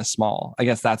your business small, I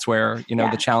guess that's where,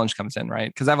 the challenge comes in,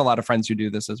 right? Because I have a lot of friends who do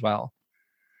this as well.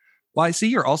 Well, I see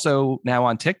you're also now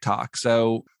on TikTok.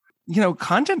 So,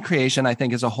 content creation, I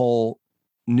think, is a whole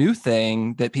new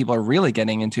thing that people are really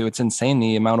getting into. It's insane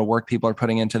the amount of work people are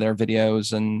putting into their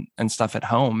videos and stuff at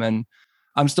home. And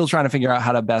I'm still trying to figure out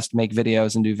how to best make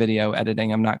videos and do video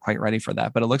editing. I'm not quite ready for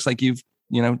that, but it looks like you've,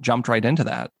 jumped right into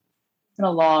that. It's been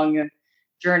a long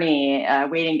journey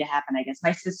waiting to happen, I guess.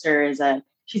 My sister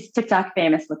she's TikTok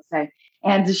famous, let's say.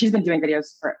 And she's been doing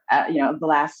videos for, the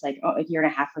last a year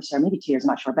and a half or so, maybe 2 years, I'm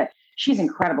not sure, but she's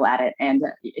incredible at it. And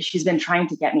she's been trying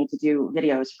to get me to do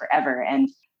videos forever. And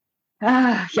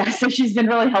so she's been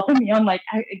really helping me on like,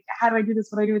 how do I do this?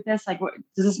 What do I do with this? Like,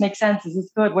 does this make sense? Is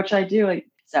this good? What should I do? Like,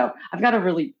 so I've got a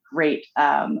really great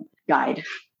guide.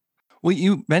 Well,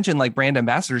 you mentioned like brand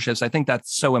ambassadorships. I think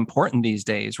that's so important these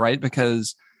days, right?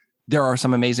 Because there are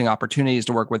some amazing opportunities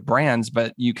to work with brands,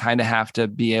 but you kind of have to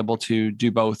be able to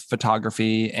do both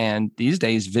photography and these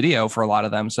days video for a lot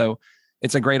of them. So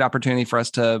it's a great opportunity for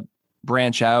us to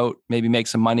branch out, maybe make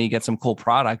some money, get some cool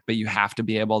product, but you have to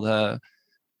be able to,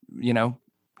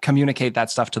 communicate that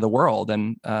stuff to the world.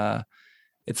 And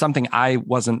it's something I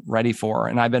wasn't ready for.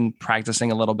 And I've been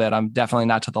practicing a little bit. I'm definitely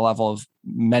not to the level of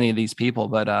many of these people,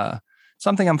 but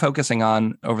something I'm focusing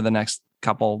on over the next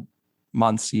couple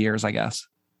months, years, I guess.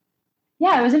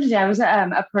 Yeah, it was interesting. I was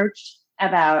approached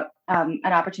about an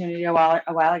opportunity a while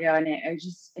ago, and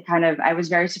I was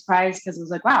very surprised because it was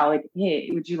like, wow, like, hey,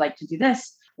 would you like to do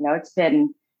this?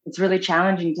 It's really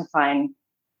challenging to find,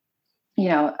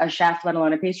 a chef, let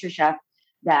alone a pastry chef,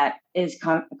 that is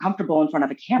comfortable in front of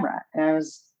a camera. And I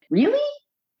was really,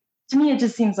 to me, it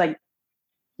just seems like,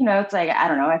 it's like, I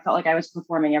don't know, I felt like I was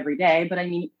performing every day, but I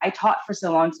mean, I taught for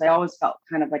so long, so I always felt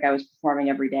kind of like I was performing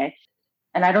every day.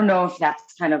 And I don't know if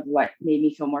that's kind of what made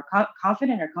me feel more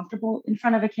confident or comfortable in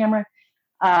front of a camera.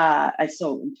 I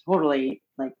still totally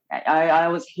like, I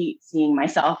always hate seeing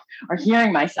myself or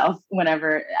hearing myself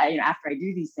whenever after I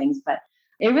do these things, but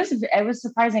it was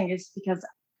surprising just because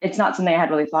it's not something I had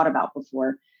really thought about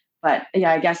before. But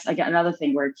yeah, I guess I got another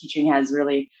thing where teaching has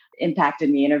really impacted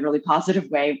me in a really positive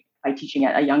way by teaching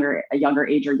at a younger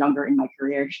age or younger in my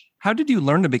career. How did you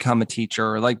learn to become a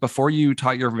teacher? Like before you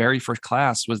taught your very first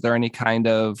class, was there any kind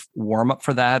of warm up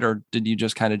for that, or did you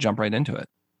just kind of jump right into it?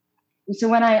 So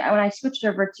when I switched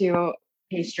over to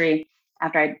pastry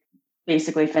after I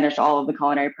basically finished all of the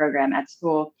culinary program at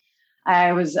school,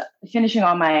 I was finishing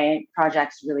all my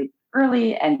projects really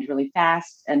early and really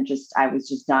fast, and I was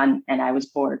just done and I was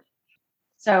bored.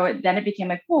 So then it became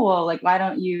like, cool, like, why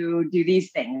don't you do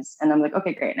these things? And I'm like,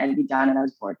 okay, great. And I'd be done and I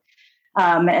was bored.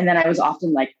 And then I was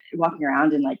often like walking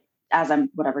around and like, as I'm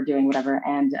whatever, doing whatever.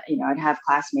 And, I'd have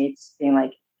classmates being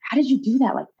like, how did you do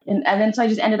that? Like, and then so I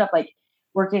just ended up like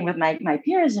working with my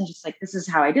peers and just like, this is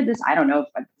how I did this. I don't know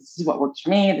if this is what works for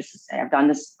me. I've done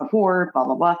this before, blah,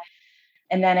 blah, blah.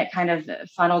 And then it kind of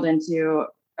funneled into,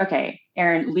 okay,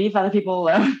 Erin, leave other people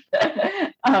alone.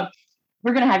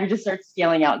 We're going to have you just start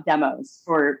scaling out demos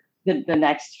for the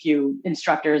next few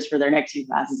instructors for their next few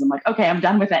classes. I'm like, okay, I'm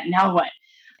done with it. Now what?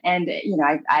 And,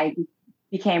 I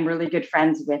became really good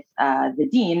friends with the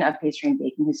dean of pastry and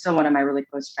baking, who's still one of my really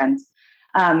close friends.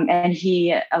 And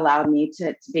he allowed me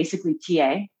to basically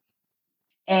TA.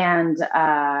 And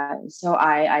so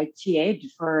I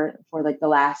TA'd for like the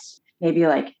last maybe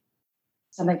like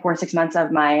something 4 or 6 months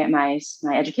of my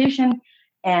education.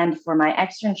 And for my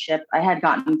externship, I had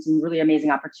gotten some really amazing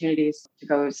opportunities to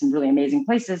go some really amazing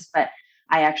places, but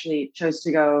I actually chose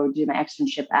to go do my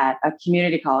externship at a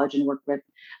community college and work with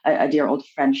a dear old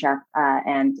friend chef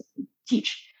and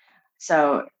teach.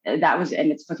 So that was,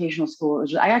 and it's vocational school.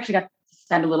 I actually got to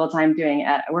spend a little time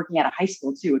working at a high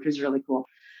school too, which was really cool.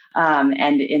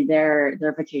 And in their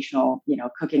vocational,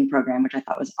 cooking program, which I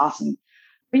thought was awesome.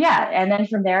 But yeah, and then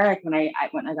from there, like when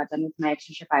I got done with my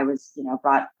externship, I was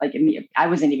brought like I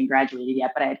wasn't even graduated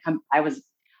yet, but I was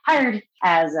hired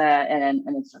as an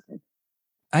instructor.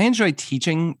 I enjoy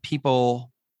teaching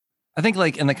people. I think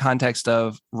like in the context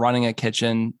of running a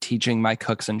kitchen, teaching my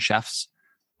cooks and chefs,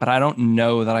 but I don't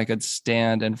know that I could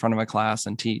stand in front of a class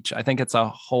and teach. I think it's a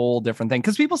whole different thing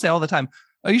because people say all the time,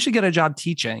 oh, you should get a job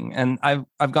teaching. And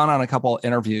I've gone on a couple of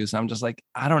interviews and I'm just like,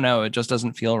 I don't know. It just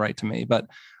doesn't feel right to me, but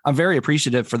I'm very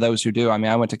appreciative for those who do. I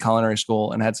mean, I went to culinary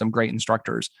school and had some great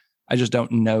instructors. I just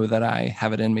don't know that I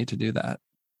have it in me to do that.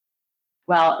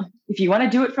 Well, if you want to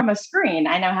do it from a screen,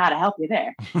 I know how to help you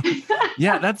there.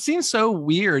 Yeah, that seems so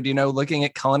weird, looking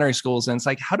at culinary schools. And it's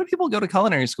like, how do people go to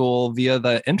culinary school via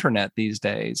the internet these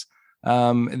days?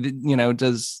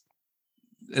 Does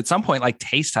at some point like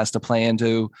taste has to play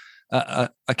into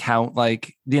account,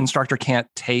 like the instructor can't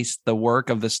taste the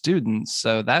work of the students.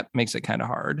 So that makes it kind of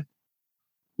hard.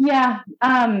 Yeah.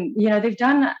 They've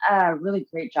done a really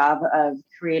great job of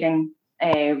creating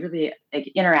a really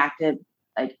like interactive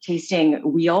like tasting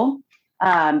wheel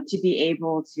to be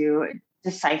able to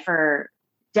decipher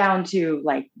down to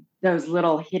like those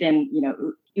little hidden,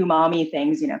 umami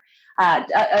things, an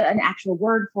actual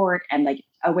word for it and like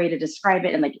a way to describe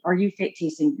it. And like, are you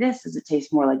tasting this? Does it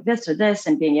taste more like this or this?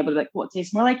 And being able to like, well, it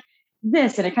tastes more like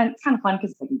this. And it's kind of fun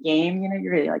because it's like a game,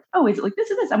 you're really like, oh, is it like this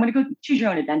or this? I'm going to go choose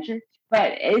your own adventure.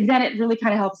 But then it really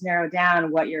kind of helps narrow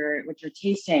down what you're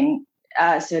tasting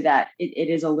so that it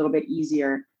is a little bit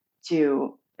easier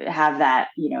to have that,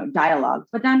 dialogue.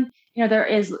 But then, there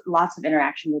is lots of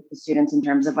interaction with the students in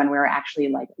terms of when we're actually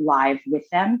like live with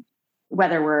them,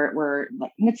 whether we're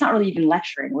like, it's not really even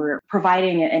lecturing, we're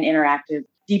providing an interactive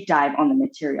deep dive on the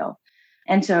material.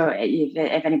 And so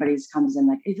if anybody's comes in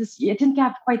like, it didn't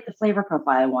have quite the flavor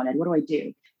profile I wanted, what do I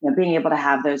do? Being able to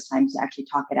have those times to actually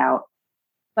talk it out.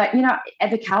 But,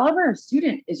 the caliber of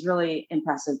student is really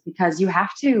impressive because you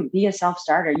have to be a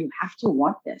self-starter. You have to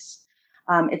want this.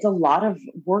 It's a lot of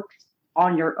work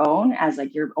on your own as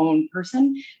like your own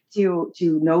person to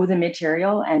know the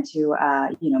material and to,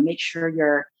 make sure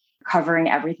you're covering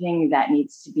everything that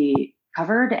needs to be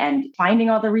covered and finding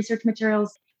all the research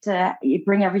materials to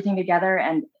bring everything together.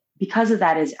 And because of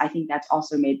that I think that's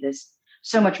also made this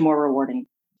so much more rewarding.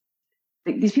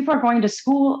 These people are going to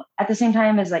school at the same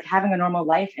time as like having a normal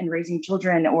life and raising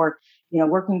children or,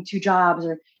 working 2 jobs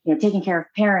or, taking care of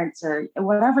parents or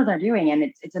whatever they're doing.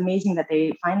 And it's amazing that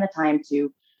they find the time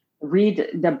to read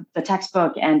the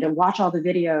textbook and to watch all the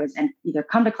videos and either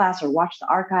come to class or watch the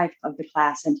archive of the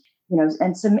class and,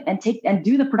 and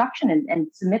do the production and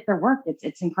submit their work.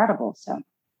 It's incredible. So.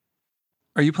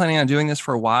 Are you planning on doing this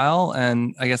for a while?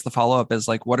 And I guess the follow-up is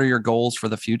like, what are your goals for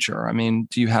the future? I mean,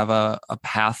 do you have a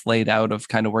path laid out of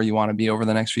kind of where you want to be over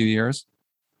the next few years?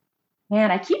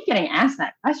 Man, I keep getting asked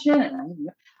that question, and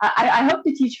I hope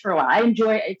to teach for a while. I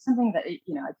enjoy it's something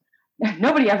that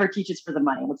nobody ever teaches for the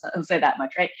money. Let's say that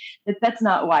much, right? That's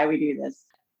not why we do this.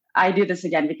 I do this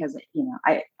again because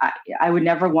I would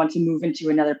never want to move into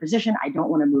another position. I don't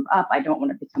want to move up. I don't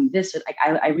want to become this. Like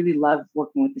I really love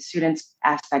working with the students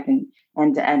aspect and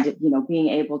being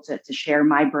able to share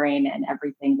my brain and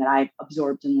everything that I've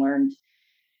absorbed and learned.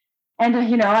 And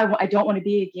I don't want to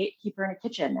be a gatekeeper in a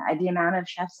kitchen. The amount of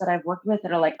chefs that I've worked with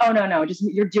that are like, oh no, just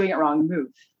you're doing it wrong,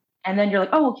 move. And then you're like,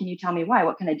 oh well, can you tell me why?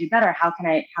 What can I do better? How can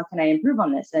I improve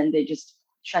on this? And they just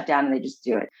shut down and they just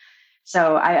do it.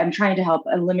 So I'm trying to help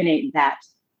eliminate that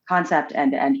concept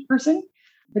and person.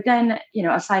 But then,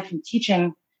 aside from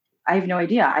teaching, I have no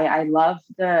idea. I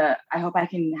hope I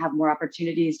can have more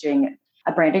opportunities doing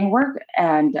a branding work.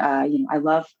 And, I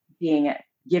love being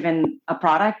given a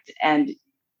product and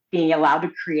being allowed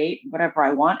to create whatever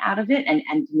I want out of it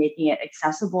and making it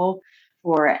accessible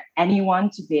for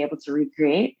anyone to be able to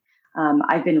recreate.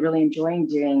 I've been really enjoying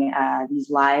doing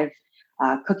these live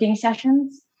cooking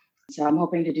sessions. So I'm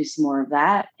hoping to do some more of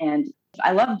that. And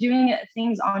I love doing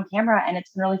things on camera, and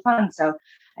it's been really fun. So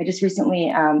I just recently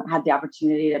had the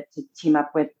opportunity to team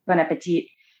up with Bon Appetit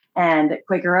and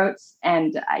Quaker Oats.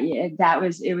 And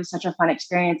it was such a fun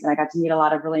experience. And I got to meet a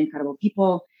lot of really incredible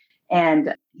people.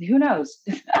 And who knows?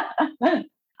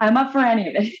 I'm up for any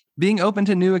of it. Being open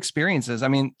to new experiences. I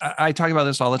mean, I talk about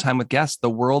this all the time with guests. The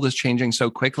world is changing so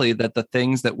quickly that the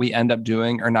things that we end up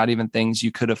doing are not even things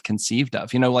you could have conceived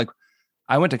of. Like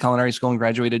I went to culinary school and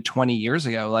graduated 20 years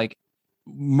ago. Like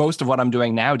most of what I'm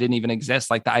doing now didn't even exist.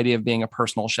 Like the idea of being a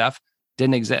personal chef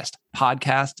didn't exist.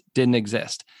 Podcast didn't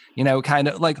exist. Kind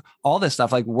of like all this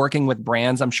stuff, like working with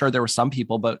brands. I'm sure there were some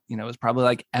people, but it was probably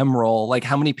like Emerald. Like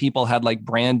how many people had like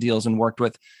brand deals and worked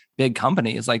with big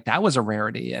companies? Like that was a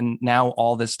rarity. And now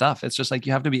all this stuff, it's just like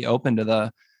you have to be open to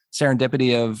the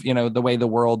serendipity of, the way the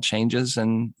world changes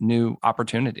and new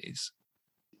opportunities.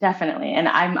 Definitely. And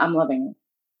I'm loving it.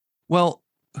 Well,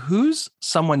 who's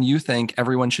someone you think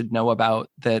everyone should know about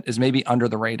that is maybe under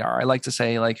the radar? I like to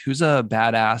say, like, who's a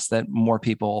badass that more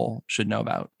people should know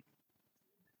about?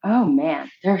 Oh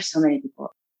man, there are so many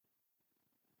people.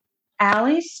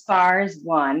 Ali Spars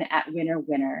won at Winner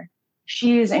Winner.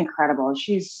 She is incredible.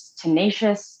 She's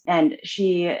tenacious, and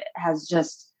she has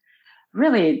just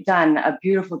really done a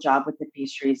beautiful job with the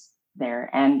pastries there.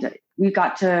 And we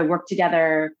got to work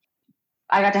together.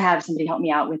 I got to have somebody help me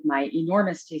out with my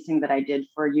enormous tasting that I did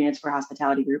for Units for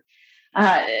Hospitality Group.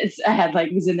 I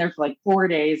was in there for like 4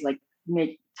 days, like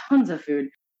made tons of food,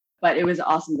 but it was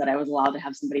awesome that I was allowed to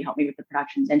have somebody help me with the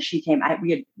productions. And she came,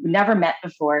 we had never met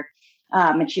before.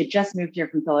 And she had just moved here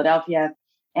from Philadelphia,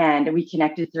 and we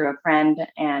connected through a friend,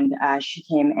 and she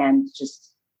came and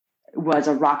just was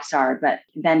a rock star. But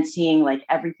then seeing like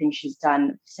everything she's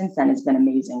done since then has been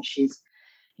amazing. She's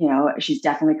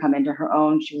definitely come into her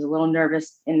own. She was a little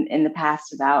nervous in the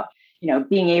past about,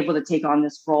 being able to take on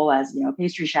this role as,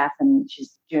 pastry chef, and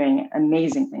she's doing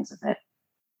amazing things with it.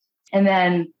 And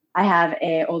then I have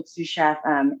a old sous chef,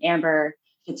 Amber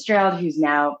Fitzgerald, who's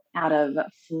now out of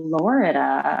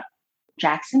Florida,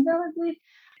 Jacksonville, I believe.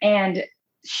 And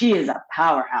she is a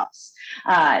powerhouse.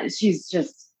 She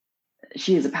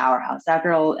is a powerhouse. That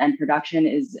girl and production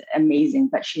is amazing,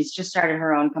 but she's just started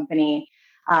her own company,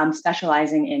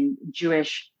 specializing in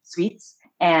Jewish sweets.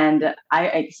 And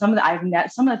some of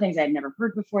the things I had never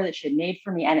heard before that she had made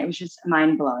for me, and it was just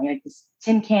mind blowing. Like this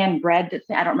tin can bread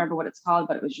thing, I don't remember what it's called,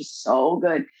 but it was just so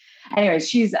good. Anyways,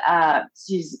 she's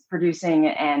producing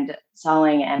and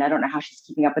selling, and I don't know how she's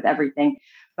keeping up with everything,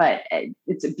 but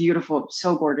it's a beautiful,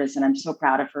 so gorgeous, and I'm so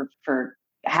proud of her for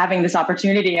having this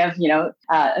opportunity of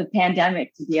a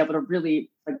pandemic to be able to really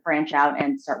like branch out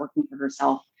and start working for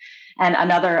herself. And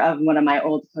another of one of my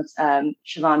old cooks,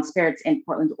 Siobhan Spirits in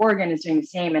Portland, Oregon, is doing the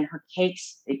same. And her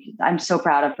cakes, I'm so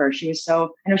proud of her.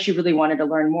 I know she really wanted to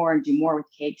learn more and do more with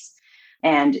cakes.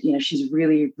 And, she's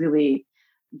really, really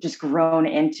just grown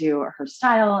into her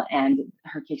style, and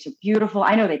her cakes are beautiful.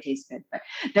 I know they taste good, but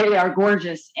they are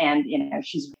gorgeous. And,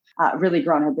 she's really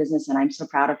grown her business. And I'm so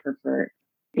proud of her for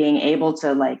being able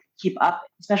to like keep up,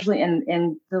 especially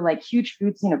in the like huge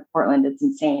food scene of Portland. It's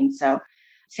insane. So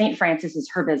St. Francis is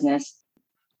her business.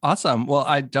 Awesome. Well,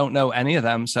 I don't know any of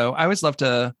them, so I always love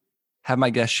to have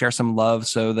my guests share some love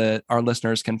so that our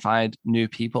listeners can find new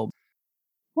people.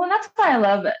 Well, that's why I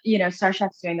love, Star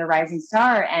Chefs doing the Rising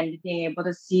Star and being able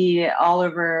to see all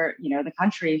over, the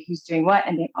country who's doing what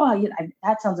and think, oh, yeah,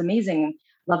 that sounds amazing.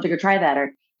 Love to go try that.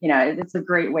 Or, it's a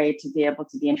great way to be able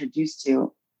to be introduced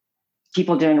to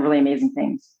people doing really amazing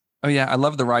things. Oh yeah, I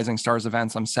love the Rising Stars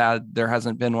events. I'm sad there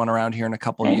hasn't been one around here in a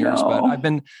couple of years, know.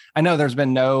 but I know there's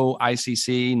been no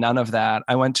ICC, none of that.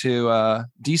 I went to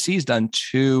DC's done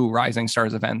 2 Rising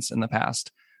Stars events in the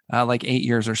past, like 8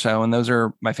 years or so. And those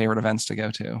are my favorite events to go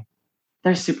to.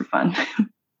 They're super fun.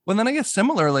 Well, then I guess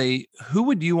similarly, who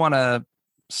would you want to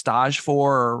stage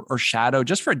for or shadow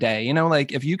just for a day?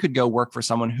 Like if you could go work for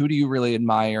someone, who do you really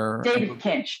admire? David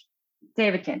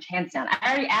Kinch, hands down.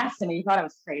 I already asked him and he thought I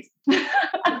was crazy.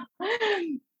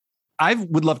 I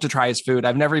would love to try his food.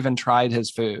 I've never even tried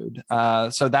his food.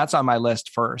 So that's on my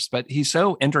list first, but he's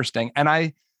so interesting. And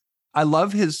I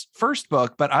love his first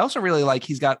book, but I also really like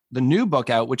he's got the new book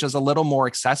out, which is a little more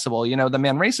accessible. The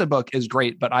Manresa book is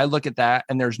great, but I look at that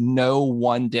and there's no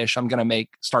one dish I'm going to make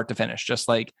start to finish, just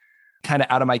like kind of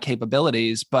out of my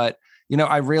capabilities. But,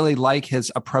 I really like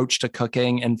his approach to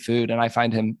cooking and food, and I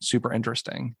find him super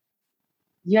interesting.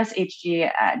 USHG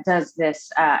does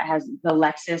this, has the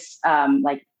Lexus,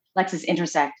 Lexus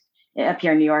Intersect up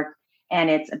here in New York. And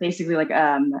it's basically like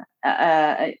an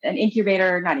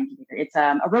incubator, not incubator. It's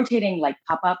a rotating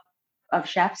pop-up of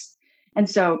chefs. And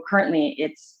so currently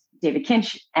it's David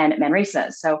Kinch and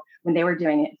Manresa. So when they were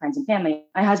doing it, Friends and Family,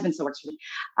 my husband still works for me.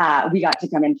 We got to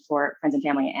come in for Friends and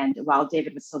Family. And while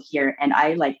David was still here, and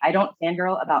I don't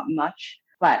fangirl about much,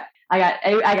 but I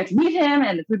got to meet him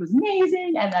and the food was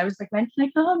amazing. And I was like, when can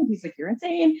I come? And he's like, you're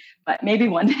insane, but maybe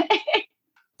one day.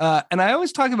 And I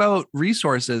always talk about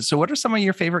resources. So what are some of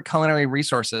your favorite culinary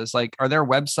resources? Like, are there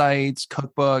websites,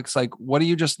 cookbooks? Like, what do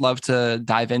you just love to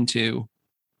dive into?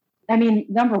 I mean,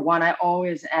 number one, I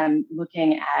always am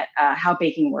looking at how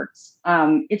baking works.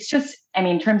 It's just,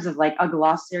 in terms of a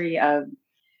glossary of,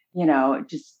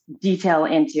 just detail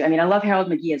into, I love Harold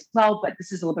McGee as well, but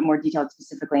this is a little bit more detailed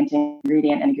specifically into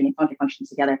ingredient and ingredient functions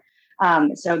together.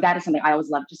 So that is something I always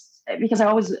love, just because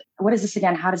what is this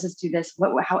again? How does this do this?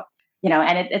 How?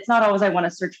 And it's not always I want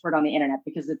to search for it on the internet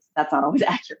because that's not always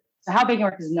accurate. So how baking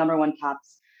works is number one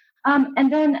tops.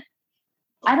 And then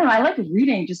I don't know, I like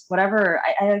reading just whatever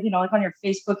I like on your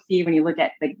Facebook feed when you look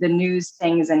at the news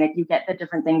things and you get the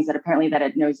different things that apparently that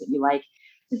it knows that you like,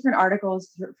 different articles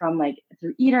from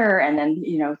through Eater and then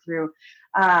through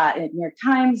New York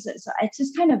Times. So it's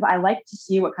just I like to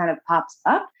see what kind of pops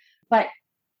up, but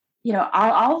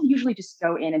I'll usually just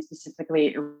go in and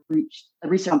specifically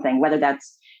research something, whether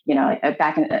that's,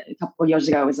 back in a couple of years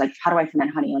ago, it was how do I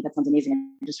ferment honey? That sounds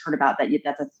amazing. I just heard about that.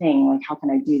 That's a thing. How can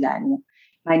I do that? And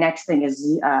my next thing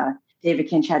is David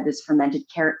Kinch had this fermented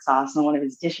carrot sauce on one of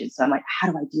his dishes. So I'm like,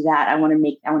 how do I do that? I want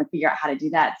to figure out how to do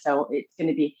that. So it's going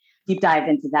to be deep dive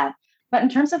into that. But in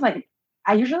terms of I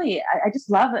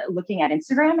just love looking at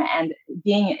Instagram and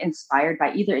being inspired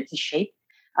by either it's a shape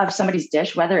of somebody's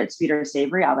dish, whether it's sweet or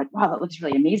savory. I'm like, wow, that looks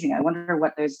really amazing. I wonder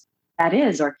what that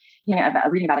is. Or,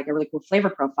 reading about a really cool flavor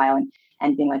profile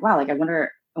and being like, wow, I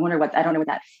wonder what, I don't know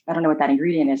what that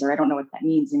ingredient is, or I don't know what that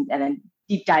means. And then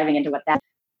deep diving into what that,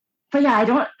 but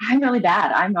yeah, I'm really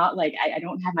bad. I'm not I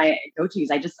don't have my go-tos.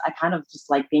 I kind of just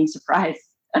like being surprised.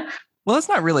 Well, that's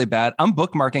not really bad. I'm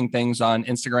bookmarking things on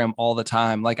Instagram all the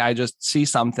time. I just see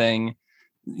something,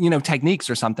 techniques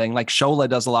or something. Shola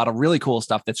does a lot of really cool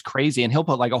stuff that's crazy. And he'll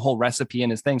put a whole recipe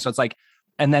in his thing. So it's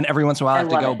and then every once in a while I have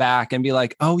to go back and be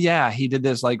like, oh yeah, he did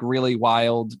this really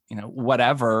wild,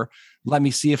 whatever. Let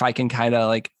me see if I can kind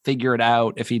of figure it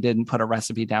out if he didn't put a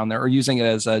recipe down there or using it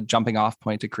as a jumping off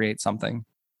point to create something.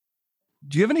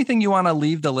 Do you have anything you want to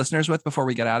leave the listeners with before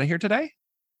we get out of here today?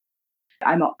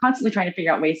 I'm constantly trying to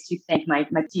figure out ways to thank my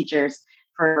teachers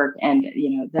for work and,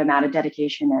 the amount of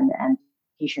dedication and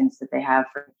patience that they have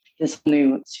for this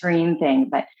new screen thing.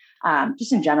 But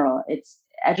just in general,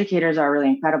 educators are really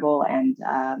incredible, and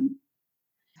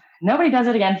nobody does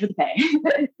it again for the pay.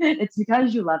 It's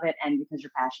because you love it and because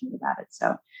you're passionate about it.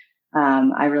 So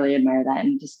I really admire that,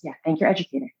 and just thank your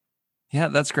educator. Yeah,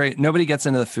 that's great. Nobody gets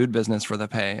into the food business for the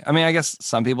pay. I guess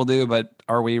some people do, but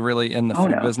are we really in the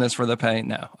food business for the pay?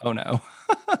 No. Oh no.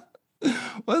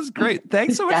 Well, that's great.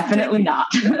 Thanks so much. Definitely not.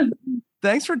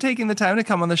 Thanks for taking the time to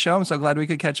come on the show. I'm so glad we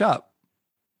could catch up.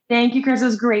 Thank you, Chris. It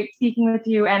was great speaking with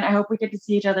you, and I hope we get to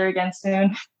see each other again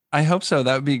soon. I hope so.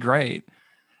 That would be great.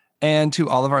 And to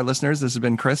all of our listeners, this has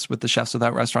been Chris with the Chefs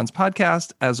Without Restaurants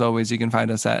podcast. As always, you can find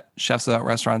us at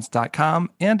chefswithoutrestaurants.com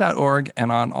and .org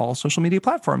and on all social media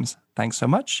platforms. Thanks so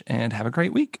much and have a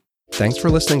great week. Thanks for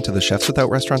listening to the Chefs Without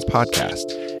Restaurants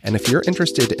podcast. And if you're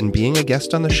interested in being a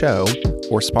guest on the show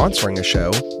or sponsoring a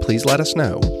show, please let us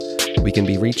know. We can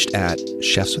be reached at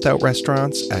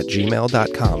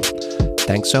chefswithoutrestaurants@gmail.com.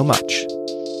 Thanks so much.